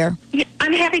out here? Yeah,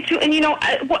 I'm happy to. And,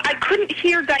 I couldn't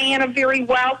hear Diana very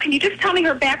well. Can you just tell me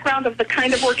her background of the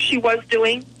kind of work she was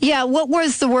doing? Yeah, what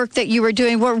was the work that you were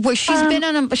doing?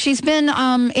 She's been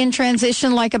in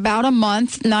transition like about a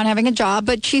month, not having a job,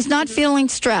 but she's not feeling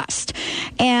stressed.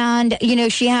 And,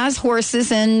 she has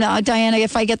horses. And, Diana,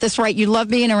 if I get this right, you love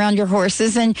being around your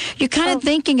horses. And you're kind of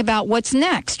thinking about what's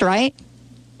next, right?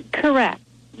 Correct.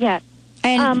 Yes.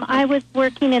 And I was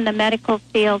working in the medical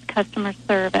field, customer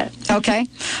service. Okay.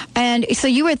 And so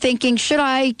you were thinking, should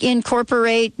I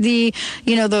incorporate the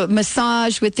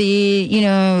massage with the,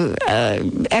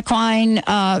 equine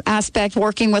aspect,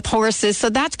 working with horses? So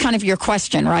that's kind of your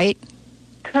question, right?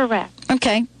 Correct.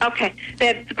 Okay. Okay.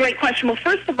 That's a great question. Well,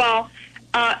 first of all,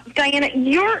 Diana,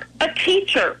 you're a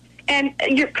teacher. And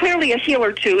you're clearly a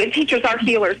healer, too, and teachers are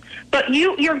healers. But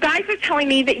your guides are telling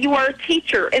me that you are a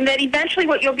teacher and that eventually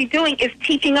what you'll be doing is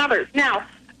teaching others. Now,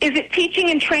 is it teaching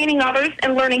and training others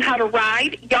and learning how to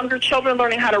ride, younger children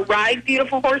learning how to ride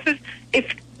beautiful horses?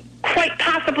 It's quite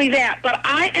possibly that. But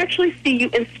I actually see you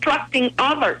instructing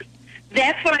others.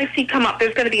 That's what I see come up.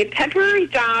 There's going to be a temporary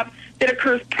job that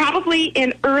occurs probably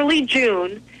in early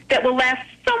June that will last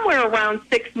somewhere around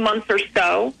 6 months or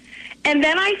so. And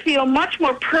then I feel much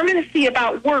more permanency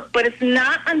about work, but it's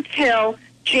not until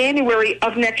January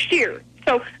of next year.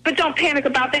 So, but don't panic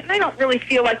about that. And I don't really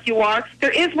feel like you are. There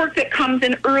is work that comes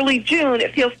in early June.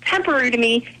 It feels temporary to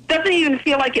me. Doesn't even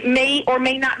feel like it may or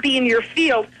may not be in your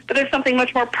field, but there's something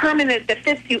much more permanent that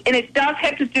fits you. And it does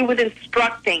have to do with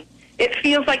instructing. It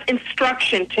feels like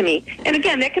instruction to me. And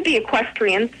again, that could be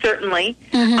equestrian, certainly.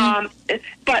 Mm-hmm.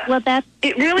 But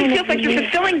it really feels like your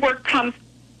fulfilling work comes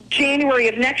January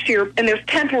of next year, and there's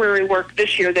temporary work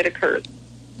this year that occurs.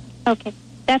 Okay.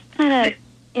 That's kind of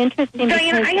interesting.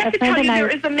 Diana, I have to tell you, there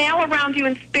is a male around you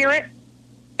in spirit,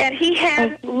 and he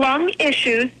has lung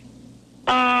issues.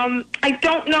 I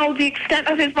don't know the extent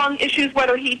of his lung issues,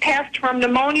 whether he passed from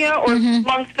pneumonia or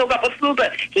lungs filled up with flu,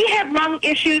 but he had lung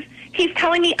issues. He's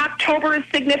telling me October is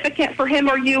significant for him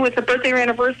or you. It's a birthday or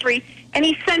anniversary. And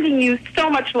he's sending you so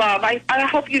much love. I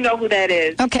hope you know who that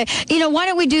is. Okay. Why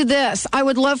don't we do this? I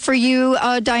would love for you,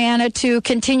 Diana, to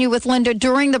continue with Linda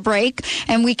during the break,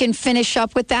 and we can finish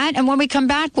up with that. And when we come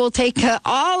back, we'll take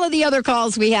all of the other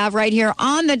calls we have right here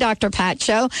on the Dr. Pat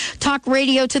Show. Talk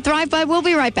radio to thrive by. We'll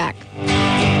be right back.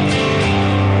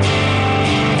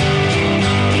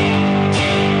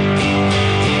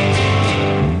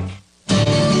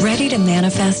 Ready to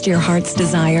manifest your heart's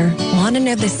desire? Want to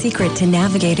know the secret to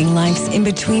navigating life's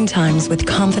in-between times with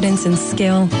confidence and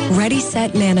skill? Ready,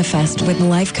 Set, Manifest with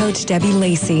life coach Debbie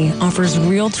Lacey offers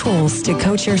real tools to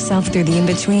coach yourself through the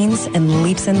in-betweens and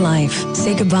leaps in life.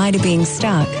 Say goodbye to being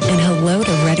stuck and hello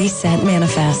to Ready, Set,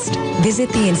 Manifest. Visit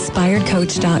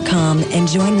theinspiredcoach.com and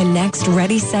join the next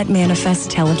Ready, Set, Manifest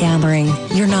telegathering.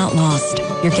 You're not lost.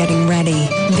 You're getting ready.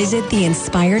 Visit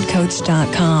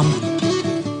theinspiredcoach.com.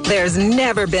 There's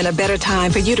never been a better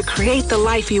time for you to create the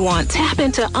life you want. Tap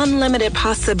into unlimited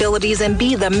possibilities and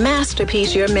be the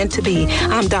masterpiece you're meant to be.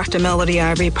 I'm Dr. Melody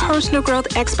Ivory, personal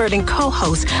growth expert and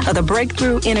co-host of the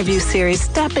Breakthrough Interview Series,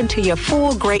 Step Into Your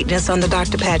Full Greatness on the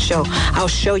Dr. Pat Show. I'll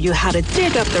show you how to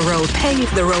dig up the road,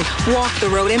 pave the road, walk the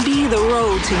road, and be the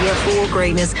road to your full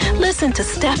greatness. Listen to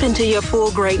Step Into Your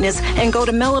Full Greatness and go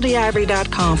to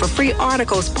melodyivory.com for free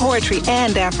articles, poetry,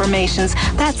 and affirmations.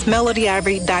 That's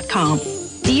melodyivory.com.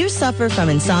 Do you suffer from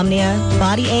insomnia,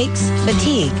 body aches,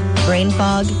 fatigue, brain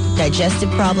fog, digestive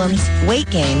problems,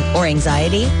 weight gain, or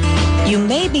anxiety? You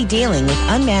may be dealing with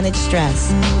unmanaged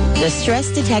stress. The Stress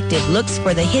Detective looks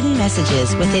for the hidden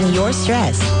messages within your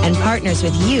stress and partners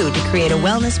with you to create a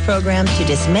wellness program to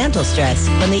dismantle stress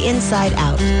from the inside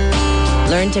out.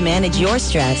 Learn to manage your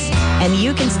stress, and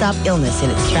you can stop illness in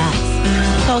its tracks.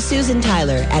 Call Susan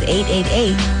Tyler at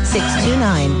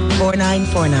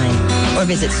 888-629-4949 or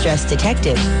visit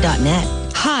stressdetective.net.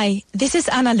 Hi, this is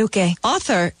Ana Luque,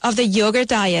 author of The Yogurt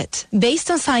Diet.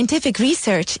 Based on scientific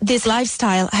research, this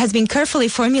lifestyle has been carefully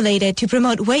formulated to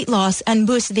promote weight loss and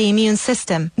boost the immune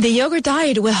system. The Yogurt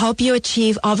Diet will help you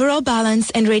achieve overall balance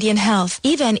and radiant health,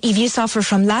 even if you suffer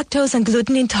from lactose and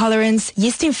gluten intolerance,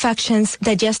 yeast infections,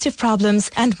 digestive problems,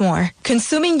 and more.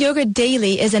 Consuming yogurt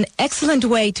daily is an excellent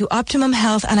way to optimum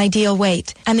health and ideal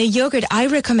weight. And the yogurt I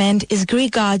recommend is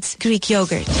Greek God's Greek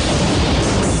yogurt.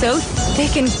 So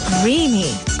thick and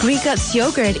creamy. Greek God's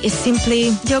yogurt is simply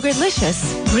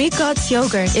yogurtlicious. Greek God's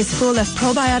yogurt is full of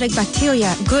probiotic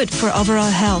bacteria, good for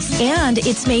overall health. And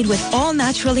it's made with all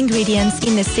natural ingredients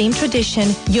in the same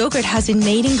tradition yogurt has been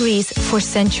made in Greece for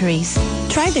centuries.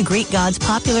 Try the Greek God's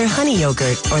popular honey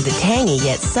yogurt or the tangy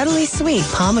yet subtly sweet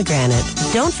pomegranate.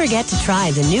 Don't forget to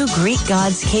try the new Greek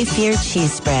God's kefir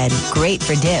cheese spread. Great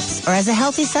for dips or as a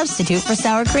healthy substitute for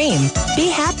sour cream. Be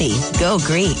happy. Go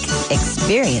Greek.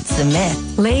 Experience the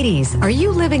myth. Ladies, are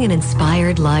you living an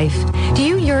inspired life? Do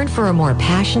you yearn for a more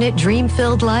passionate,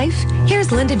 dream-filled life?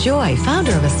 Here's Linda Joy,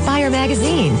 founder of Aspire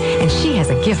Magazine, and she has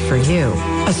a gift for you.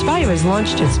 Aspire has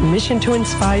launched its Mission to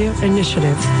Inspire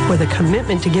initiative with a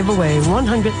commitment to give away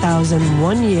 100,000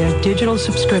 one-year digital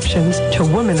subscriptions to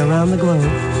women around the globe.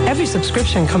 Every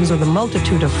subscription comes with a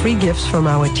multitude of free gifts from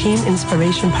our Team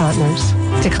Inspiration partners.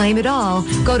 To claim it all,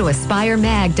 go to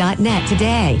aspiremag.net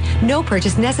today. No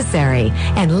purchase necessary,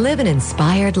 and live an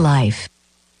inspired life.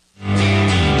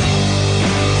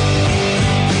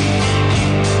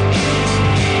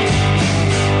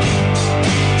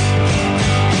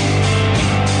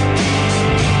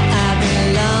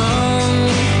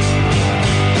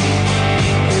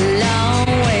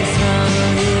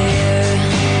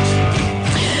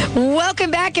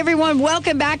 Everyone,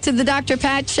 welcome back to the Dr.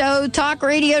 Pat Show, talk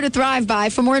radio to thrive by.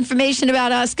 For more information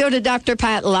about us, go to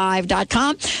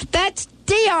drpatlive.com. That's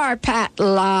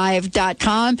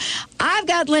drpatlive.com. I've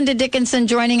got Linda Dickinson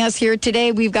joining us here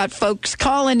today. We've got folks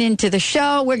calling into the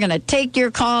show. We're going to take your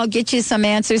call, get you some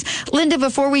answers. Linda,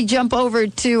 before we jump over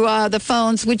to the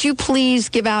phones, would you please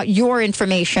give out your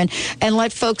information and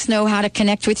let folks know how to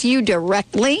connect with you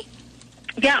directly?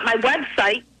 Yeah, my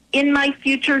website,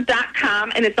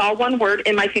 inmyfuture.com, and it's all one word,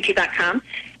 inmyfuture.com.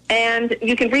 And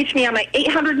you can reach me on my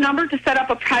 800 number to set up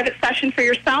a private session for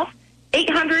yourself,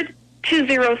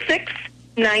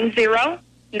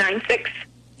 800-206-9096.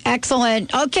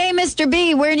 Excellent. Okay, Mr.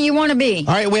 B, where do you want to be?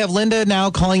 All right, we have Linda now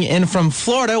calling in from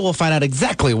Florida. We'll find out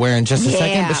exactly where in just a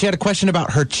second. But she had a question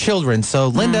about her children. So,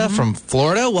 Linda from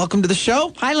Florida, welcome to the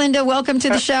show. Hi, Linda. Welcome to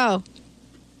the show.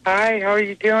 Hi, how are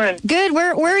you doing? Good.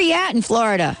 Where are you at in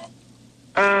Florida?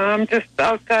 I'm just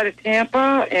outside of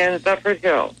Tampa in Zephyr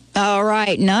Hill. All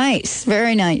right. Nice.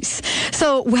 Very nice.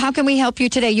 So how can we help you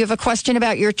today? You have a question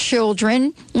about your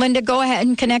children. Linda, go ahead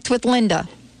and connect with Linda.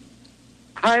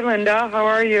 Hi, Linda. How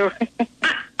are you?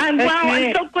 I'm well.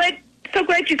 I'm so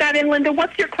glad you got in, Linda.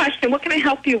 What's your question? What can I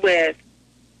help you with?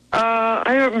 I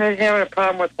have been having a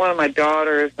problem with one of my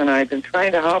daughters, and I've been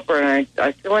trying to help her, and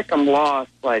I feel like I'm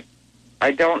lost. Like,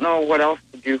 I don't know what else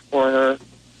to do for her.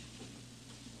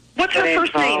 What's her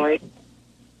first name?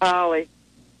 Holly.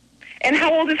 And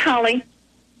how old is Holly?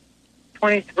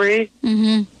 23.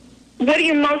 Mm-hmm. What are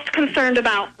you most concerned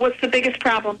about? What's the biggest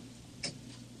problem?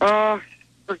 We're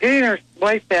getting her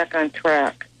life back on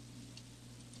track.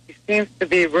 She seems to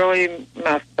be really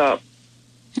messed up.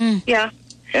 Yeah.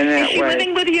 In that is she way.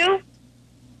 living with you?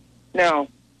 No.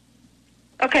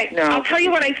 Okay. No. I'll tell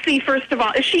you what I see, first of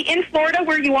all. Is she in Florida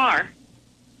where you are?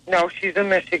 No, she's in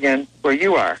Michigan, where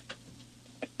you are.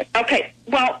 Okay.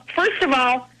 Well, first of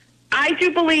all, I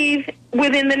do believe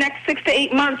within the next 6 to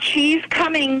 8 months, she's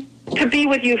coming to be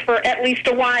with you for at least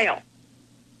a while.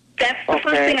 That's the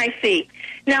first thing I see.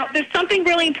 Now, there's something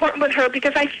really important with her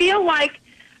because I feel like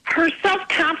her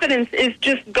self-confidence is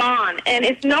just gone, and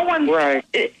it's no one's, no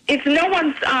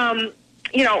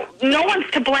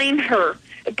one's to blame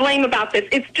about this.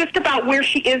 It's just about where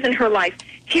she is in her life.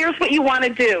 Here's what you want to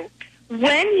do.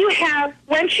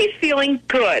 When she's feeling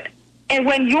good, and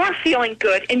when you're feeling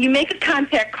good and you make a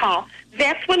contact call,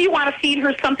 that's when you want to feed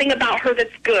her something about her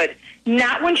that's good.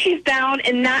 Not when she's down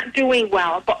and not doing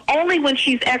well, but only when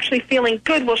she's actually feeling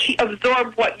good will she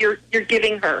absorb what you're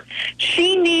giving her.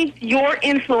 She needs your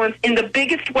influence in the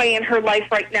biggest way in her life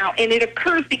right now, and it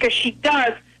occurs because she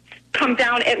does come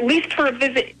down at least for a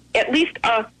visit, at least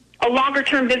a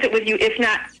longer-term visit with you, if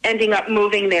not ending up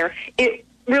moving there. It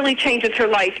really changes her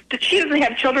life. She doesn't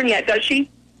have children yet, does she?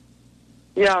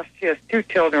 Yeah, she has 2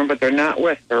 children, but they're not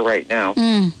with her right now.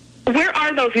 Where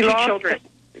are those 2 children?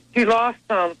 She lost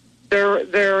them. They're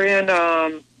in,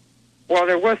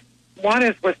 there was, one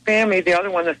is with family, the other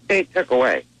one the state took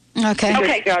away. Okay.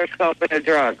 She got herself in a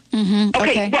drug. Mm-hmm.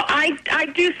 Okay, well, I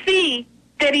do see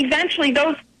that eventually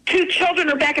those 2 children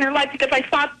are back in her life because I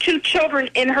saw 2 children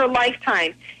in her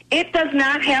lifetime. It does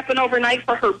not happen overnight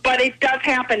for her, but it does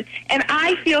happen. And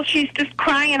I feel she's just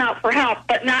crying out for help,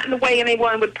 but not in the way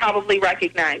anyone would probably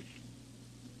recognize.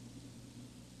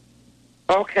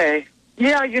 Okay.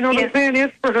 Yeah, the plan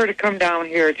is for her to come down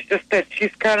here. It's just that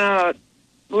she's kind of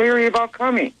leery about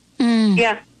coming.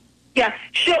 Yeah. Yeah,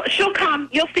 she'll come.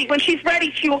 You'll see. When she's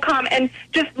ready, she will come. And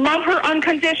just love her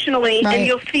unconditionally, and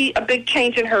you'll see a big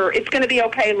change in her. It's going to be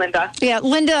okay, Linda. Yeah,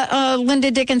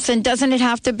 Linda Dickinson, doesn't it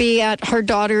have to be at her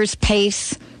daughter's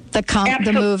pace,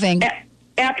 the moving?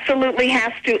 Absolutely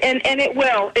has to, and it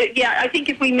will. I think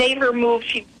if we made her move,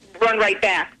 she'd run right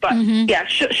back. But, yeah,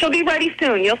 she'll be ready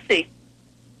soon. You'll see.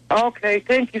 Okay,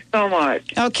 thank you so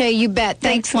much. Okay, you bet.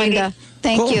 Thanks Linda.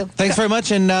 Thank you. Thanks very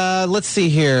much. And let's see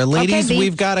here. Ladies,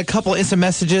 we've got a couple instant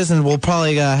messages, and we'll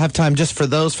probably have time just for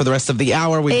those for the rest of the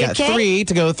hour. We've got 3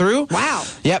 to go through. Wow.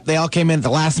 Yep, they all came in at the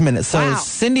last minute. So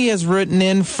Cindy has written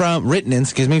in from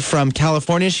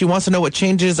California. She wants to know what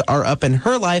changes are up in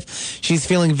her life. She's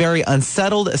feeling very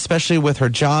unsettled, especially with her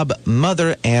job,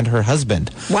 mother, and her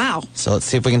husband. Wow. So let's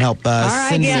see if we can help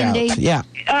Cindy out. Yeah.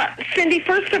 Cindy,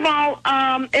 first of all,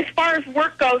 as far as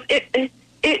work goes, it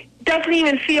doesn't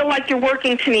even feel like you're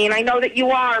working to me, and I know that you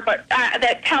are, but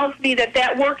that tells me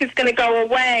that work is going to go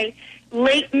away.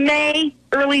 Late May,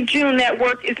 early June, that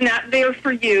work is not there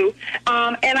for you.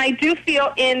 And I do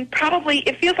feel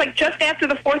it feels like just after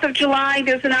the 4th of July,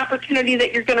 there's an opportunity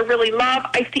that you're going to really love.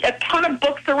 I see a ton of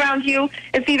books around you.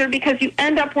 It's either because you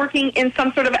end up working in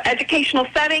some sort of educational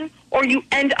setting or you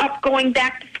end up going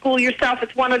back to school yourself.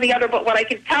 It's one or the other, but what I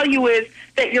can tell you is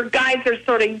that your guides are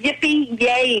sort of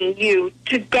yippee-yaying you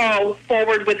to go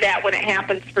forward with that when it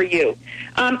happens for you.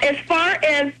 As far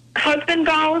as husband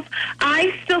goes,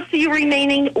 I still see you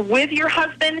remaining with your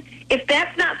husband. If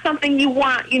that's not something you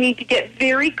want, you need to get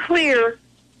very clear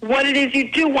what it is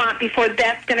you do want before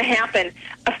that's going to happen.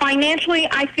 Financially,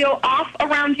 I feel off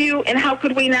around you, and how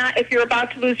could we not if you're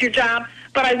about to lose your job?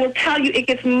 But I will tell you, it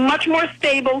gets much more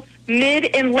stable mid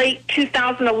and late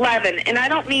 2011. And I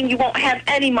don't mean you won't have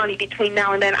any money between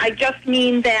now and then. I just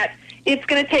mean that it's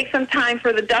going to take some time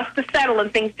for the dust to settle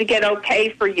and things to get okay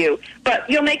for you. But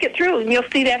you'll make it through, and you'll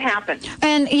see that happen.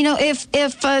 And,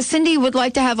 if Cindy would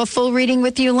like to have a full reading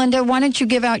with you, Linda, why don't you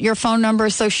give out your phone number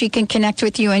so she can connect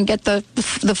with you and get the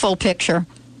full picture?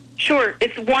 Sure.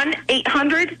 It's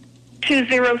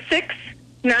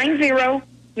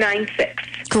 1-800-206-9096.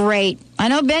 Great. I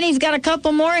know Benny's got a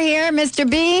couple more here. Mr.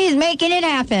 B is making it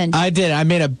happen. I did. I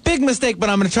made a big mistake, but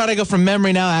I'm going to try to go from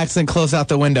memory now. I accidentally closed out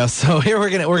the window. So here we're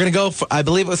gonna go. I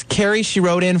believe it was Carrie. She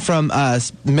wrote in from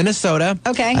Minnesota.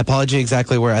 Okay. I apologize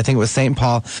exactly where. I think it was St.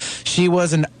 Paul. She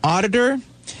was an auditor,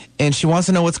 and she wants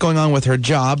to know what's going on with her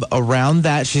job around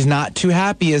that. She's not too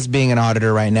happy as being an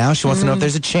auditor right now. She wants to know if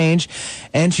there's a change.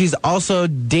 And she's also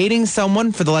dating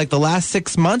someone for the last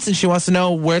 6 months, and she wants to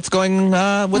know where it's going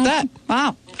with that.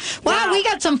 Wow. Wow, we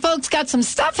got some folks got some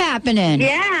stuff happening.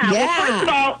 Yeah. Well, first of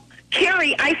all,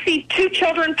 Carrie, I see 2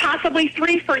 children, possibly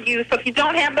 3 for you. So if you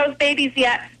don't have those babies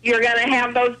yet, you're going to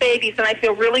have those babies. And I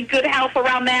feel really good health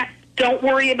around that. Don't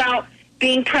worry about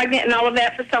being pregnant and all of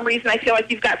that for some reason. I feel like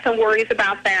you've got some worries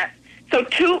about that. So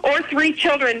 2 or 3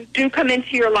 children do come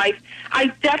into your life.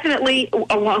 I definitely,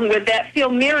 along with that,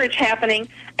 feel marriage happening.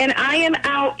 And I am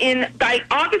out by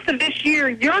August of this year,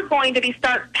 you're going to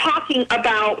start talking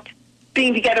about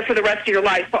being together for the rest of your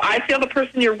life. So I feel the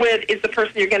person you're with is the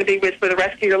person you're going to be with for the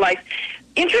rest of your life.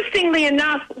 Interestingly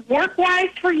enough, work-wise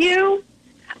for you,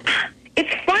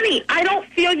 it's funny. I don't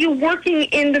feel you working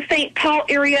in the St. Paul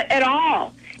area at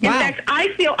all. In fact,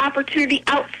 I feel opportunity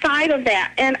outside of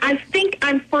that. And I think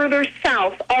I'm further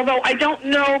south, although I don't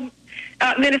know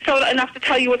Minnesota enough to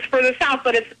tell you what's further south,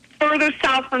 but it's further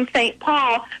south from St.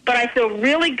 Paul. But I feel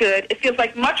really good. It feels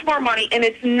like much more money, and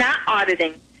it's not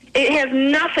auditing. It has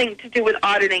nothing to do with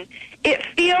auditing. It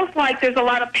feels like there's a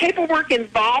lot of paperwork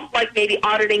involved, like maybe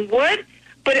auditing would,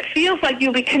 but it feels like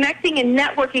you'll be connecting and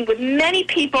networking with many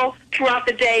people throughout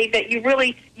the day that you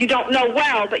don't know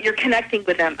well, but you're connecting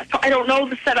with them. So I don't know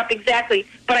the setup exactly,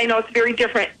 but I know it's very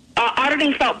different.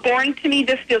 Auditing felt boring to me.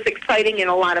 This feels exciting and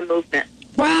a lot of movement.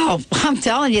 Wow, I'm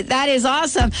telling you, that is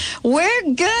awesome. We're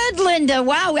good, Linda.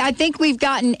 Wow, I think we've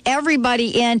gotten everybody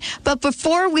in. But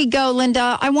before we go,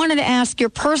 Linda, I wanted to ask your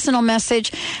personal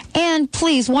message. And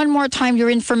please, one more time, your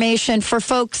information for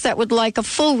folks that would like a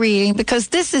full reading, because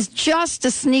this is just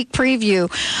a sneak preview,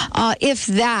 if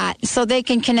that, so they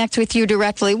can connect with you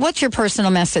directly. What's your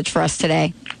personal message for us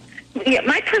today? Yeah,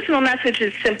 my personal message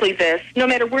is simply this. No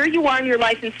matter where you are in your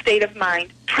life and state of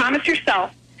mind, promise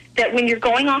yourself that when you're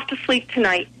going off to sleep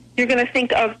tonight, you're going to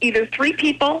think of either 3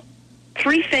 people,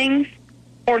 3 things,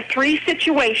 or 3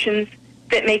 situations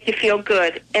that make you feel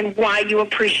good and why you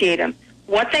appreciate them,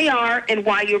 what they are and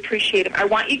why you appreciate them. I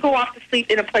want you to go off to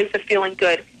sleep in a place of feeling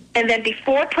good. And then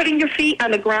before putting your feet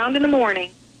on the ground in the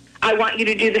morning, I want you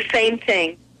to do the same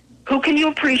thing. Who can you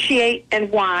appreciate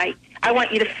and why? I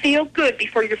want you to feel good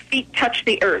before your feet touch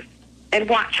the earth, and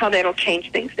watch how that'll change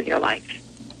things in your life.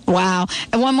 Wow.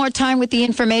 And one more time with the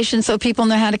information so people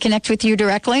know how to connect with you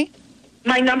directly.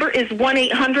 My number is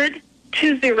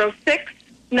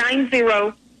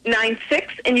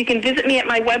 1-800-206-9096, and you can visit me at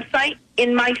my website,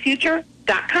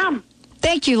 inmyfuture.com.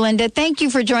 Thank you, Linda. Thank you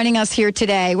for joining us here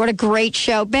today. What a great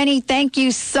show. Benny, thank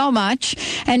you so much.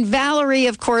 And Valerie,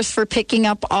 of course, for picking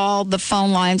up all the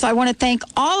phone lines. I want to thank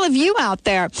all of you out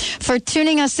there for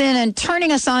tuning us in and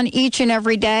turning us on each and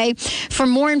every day. For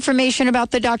more information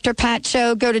about the Dr. Pat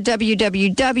Show, go to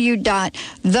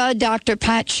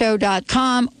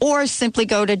www.thedrpatshow.com or simply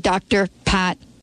go to drpat.com.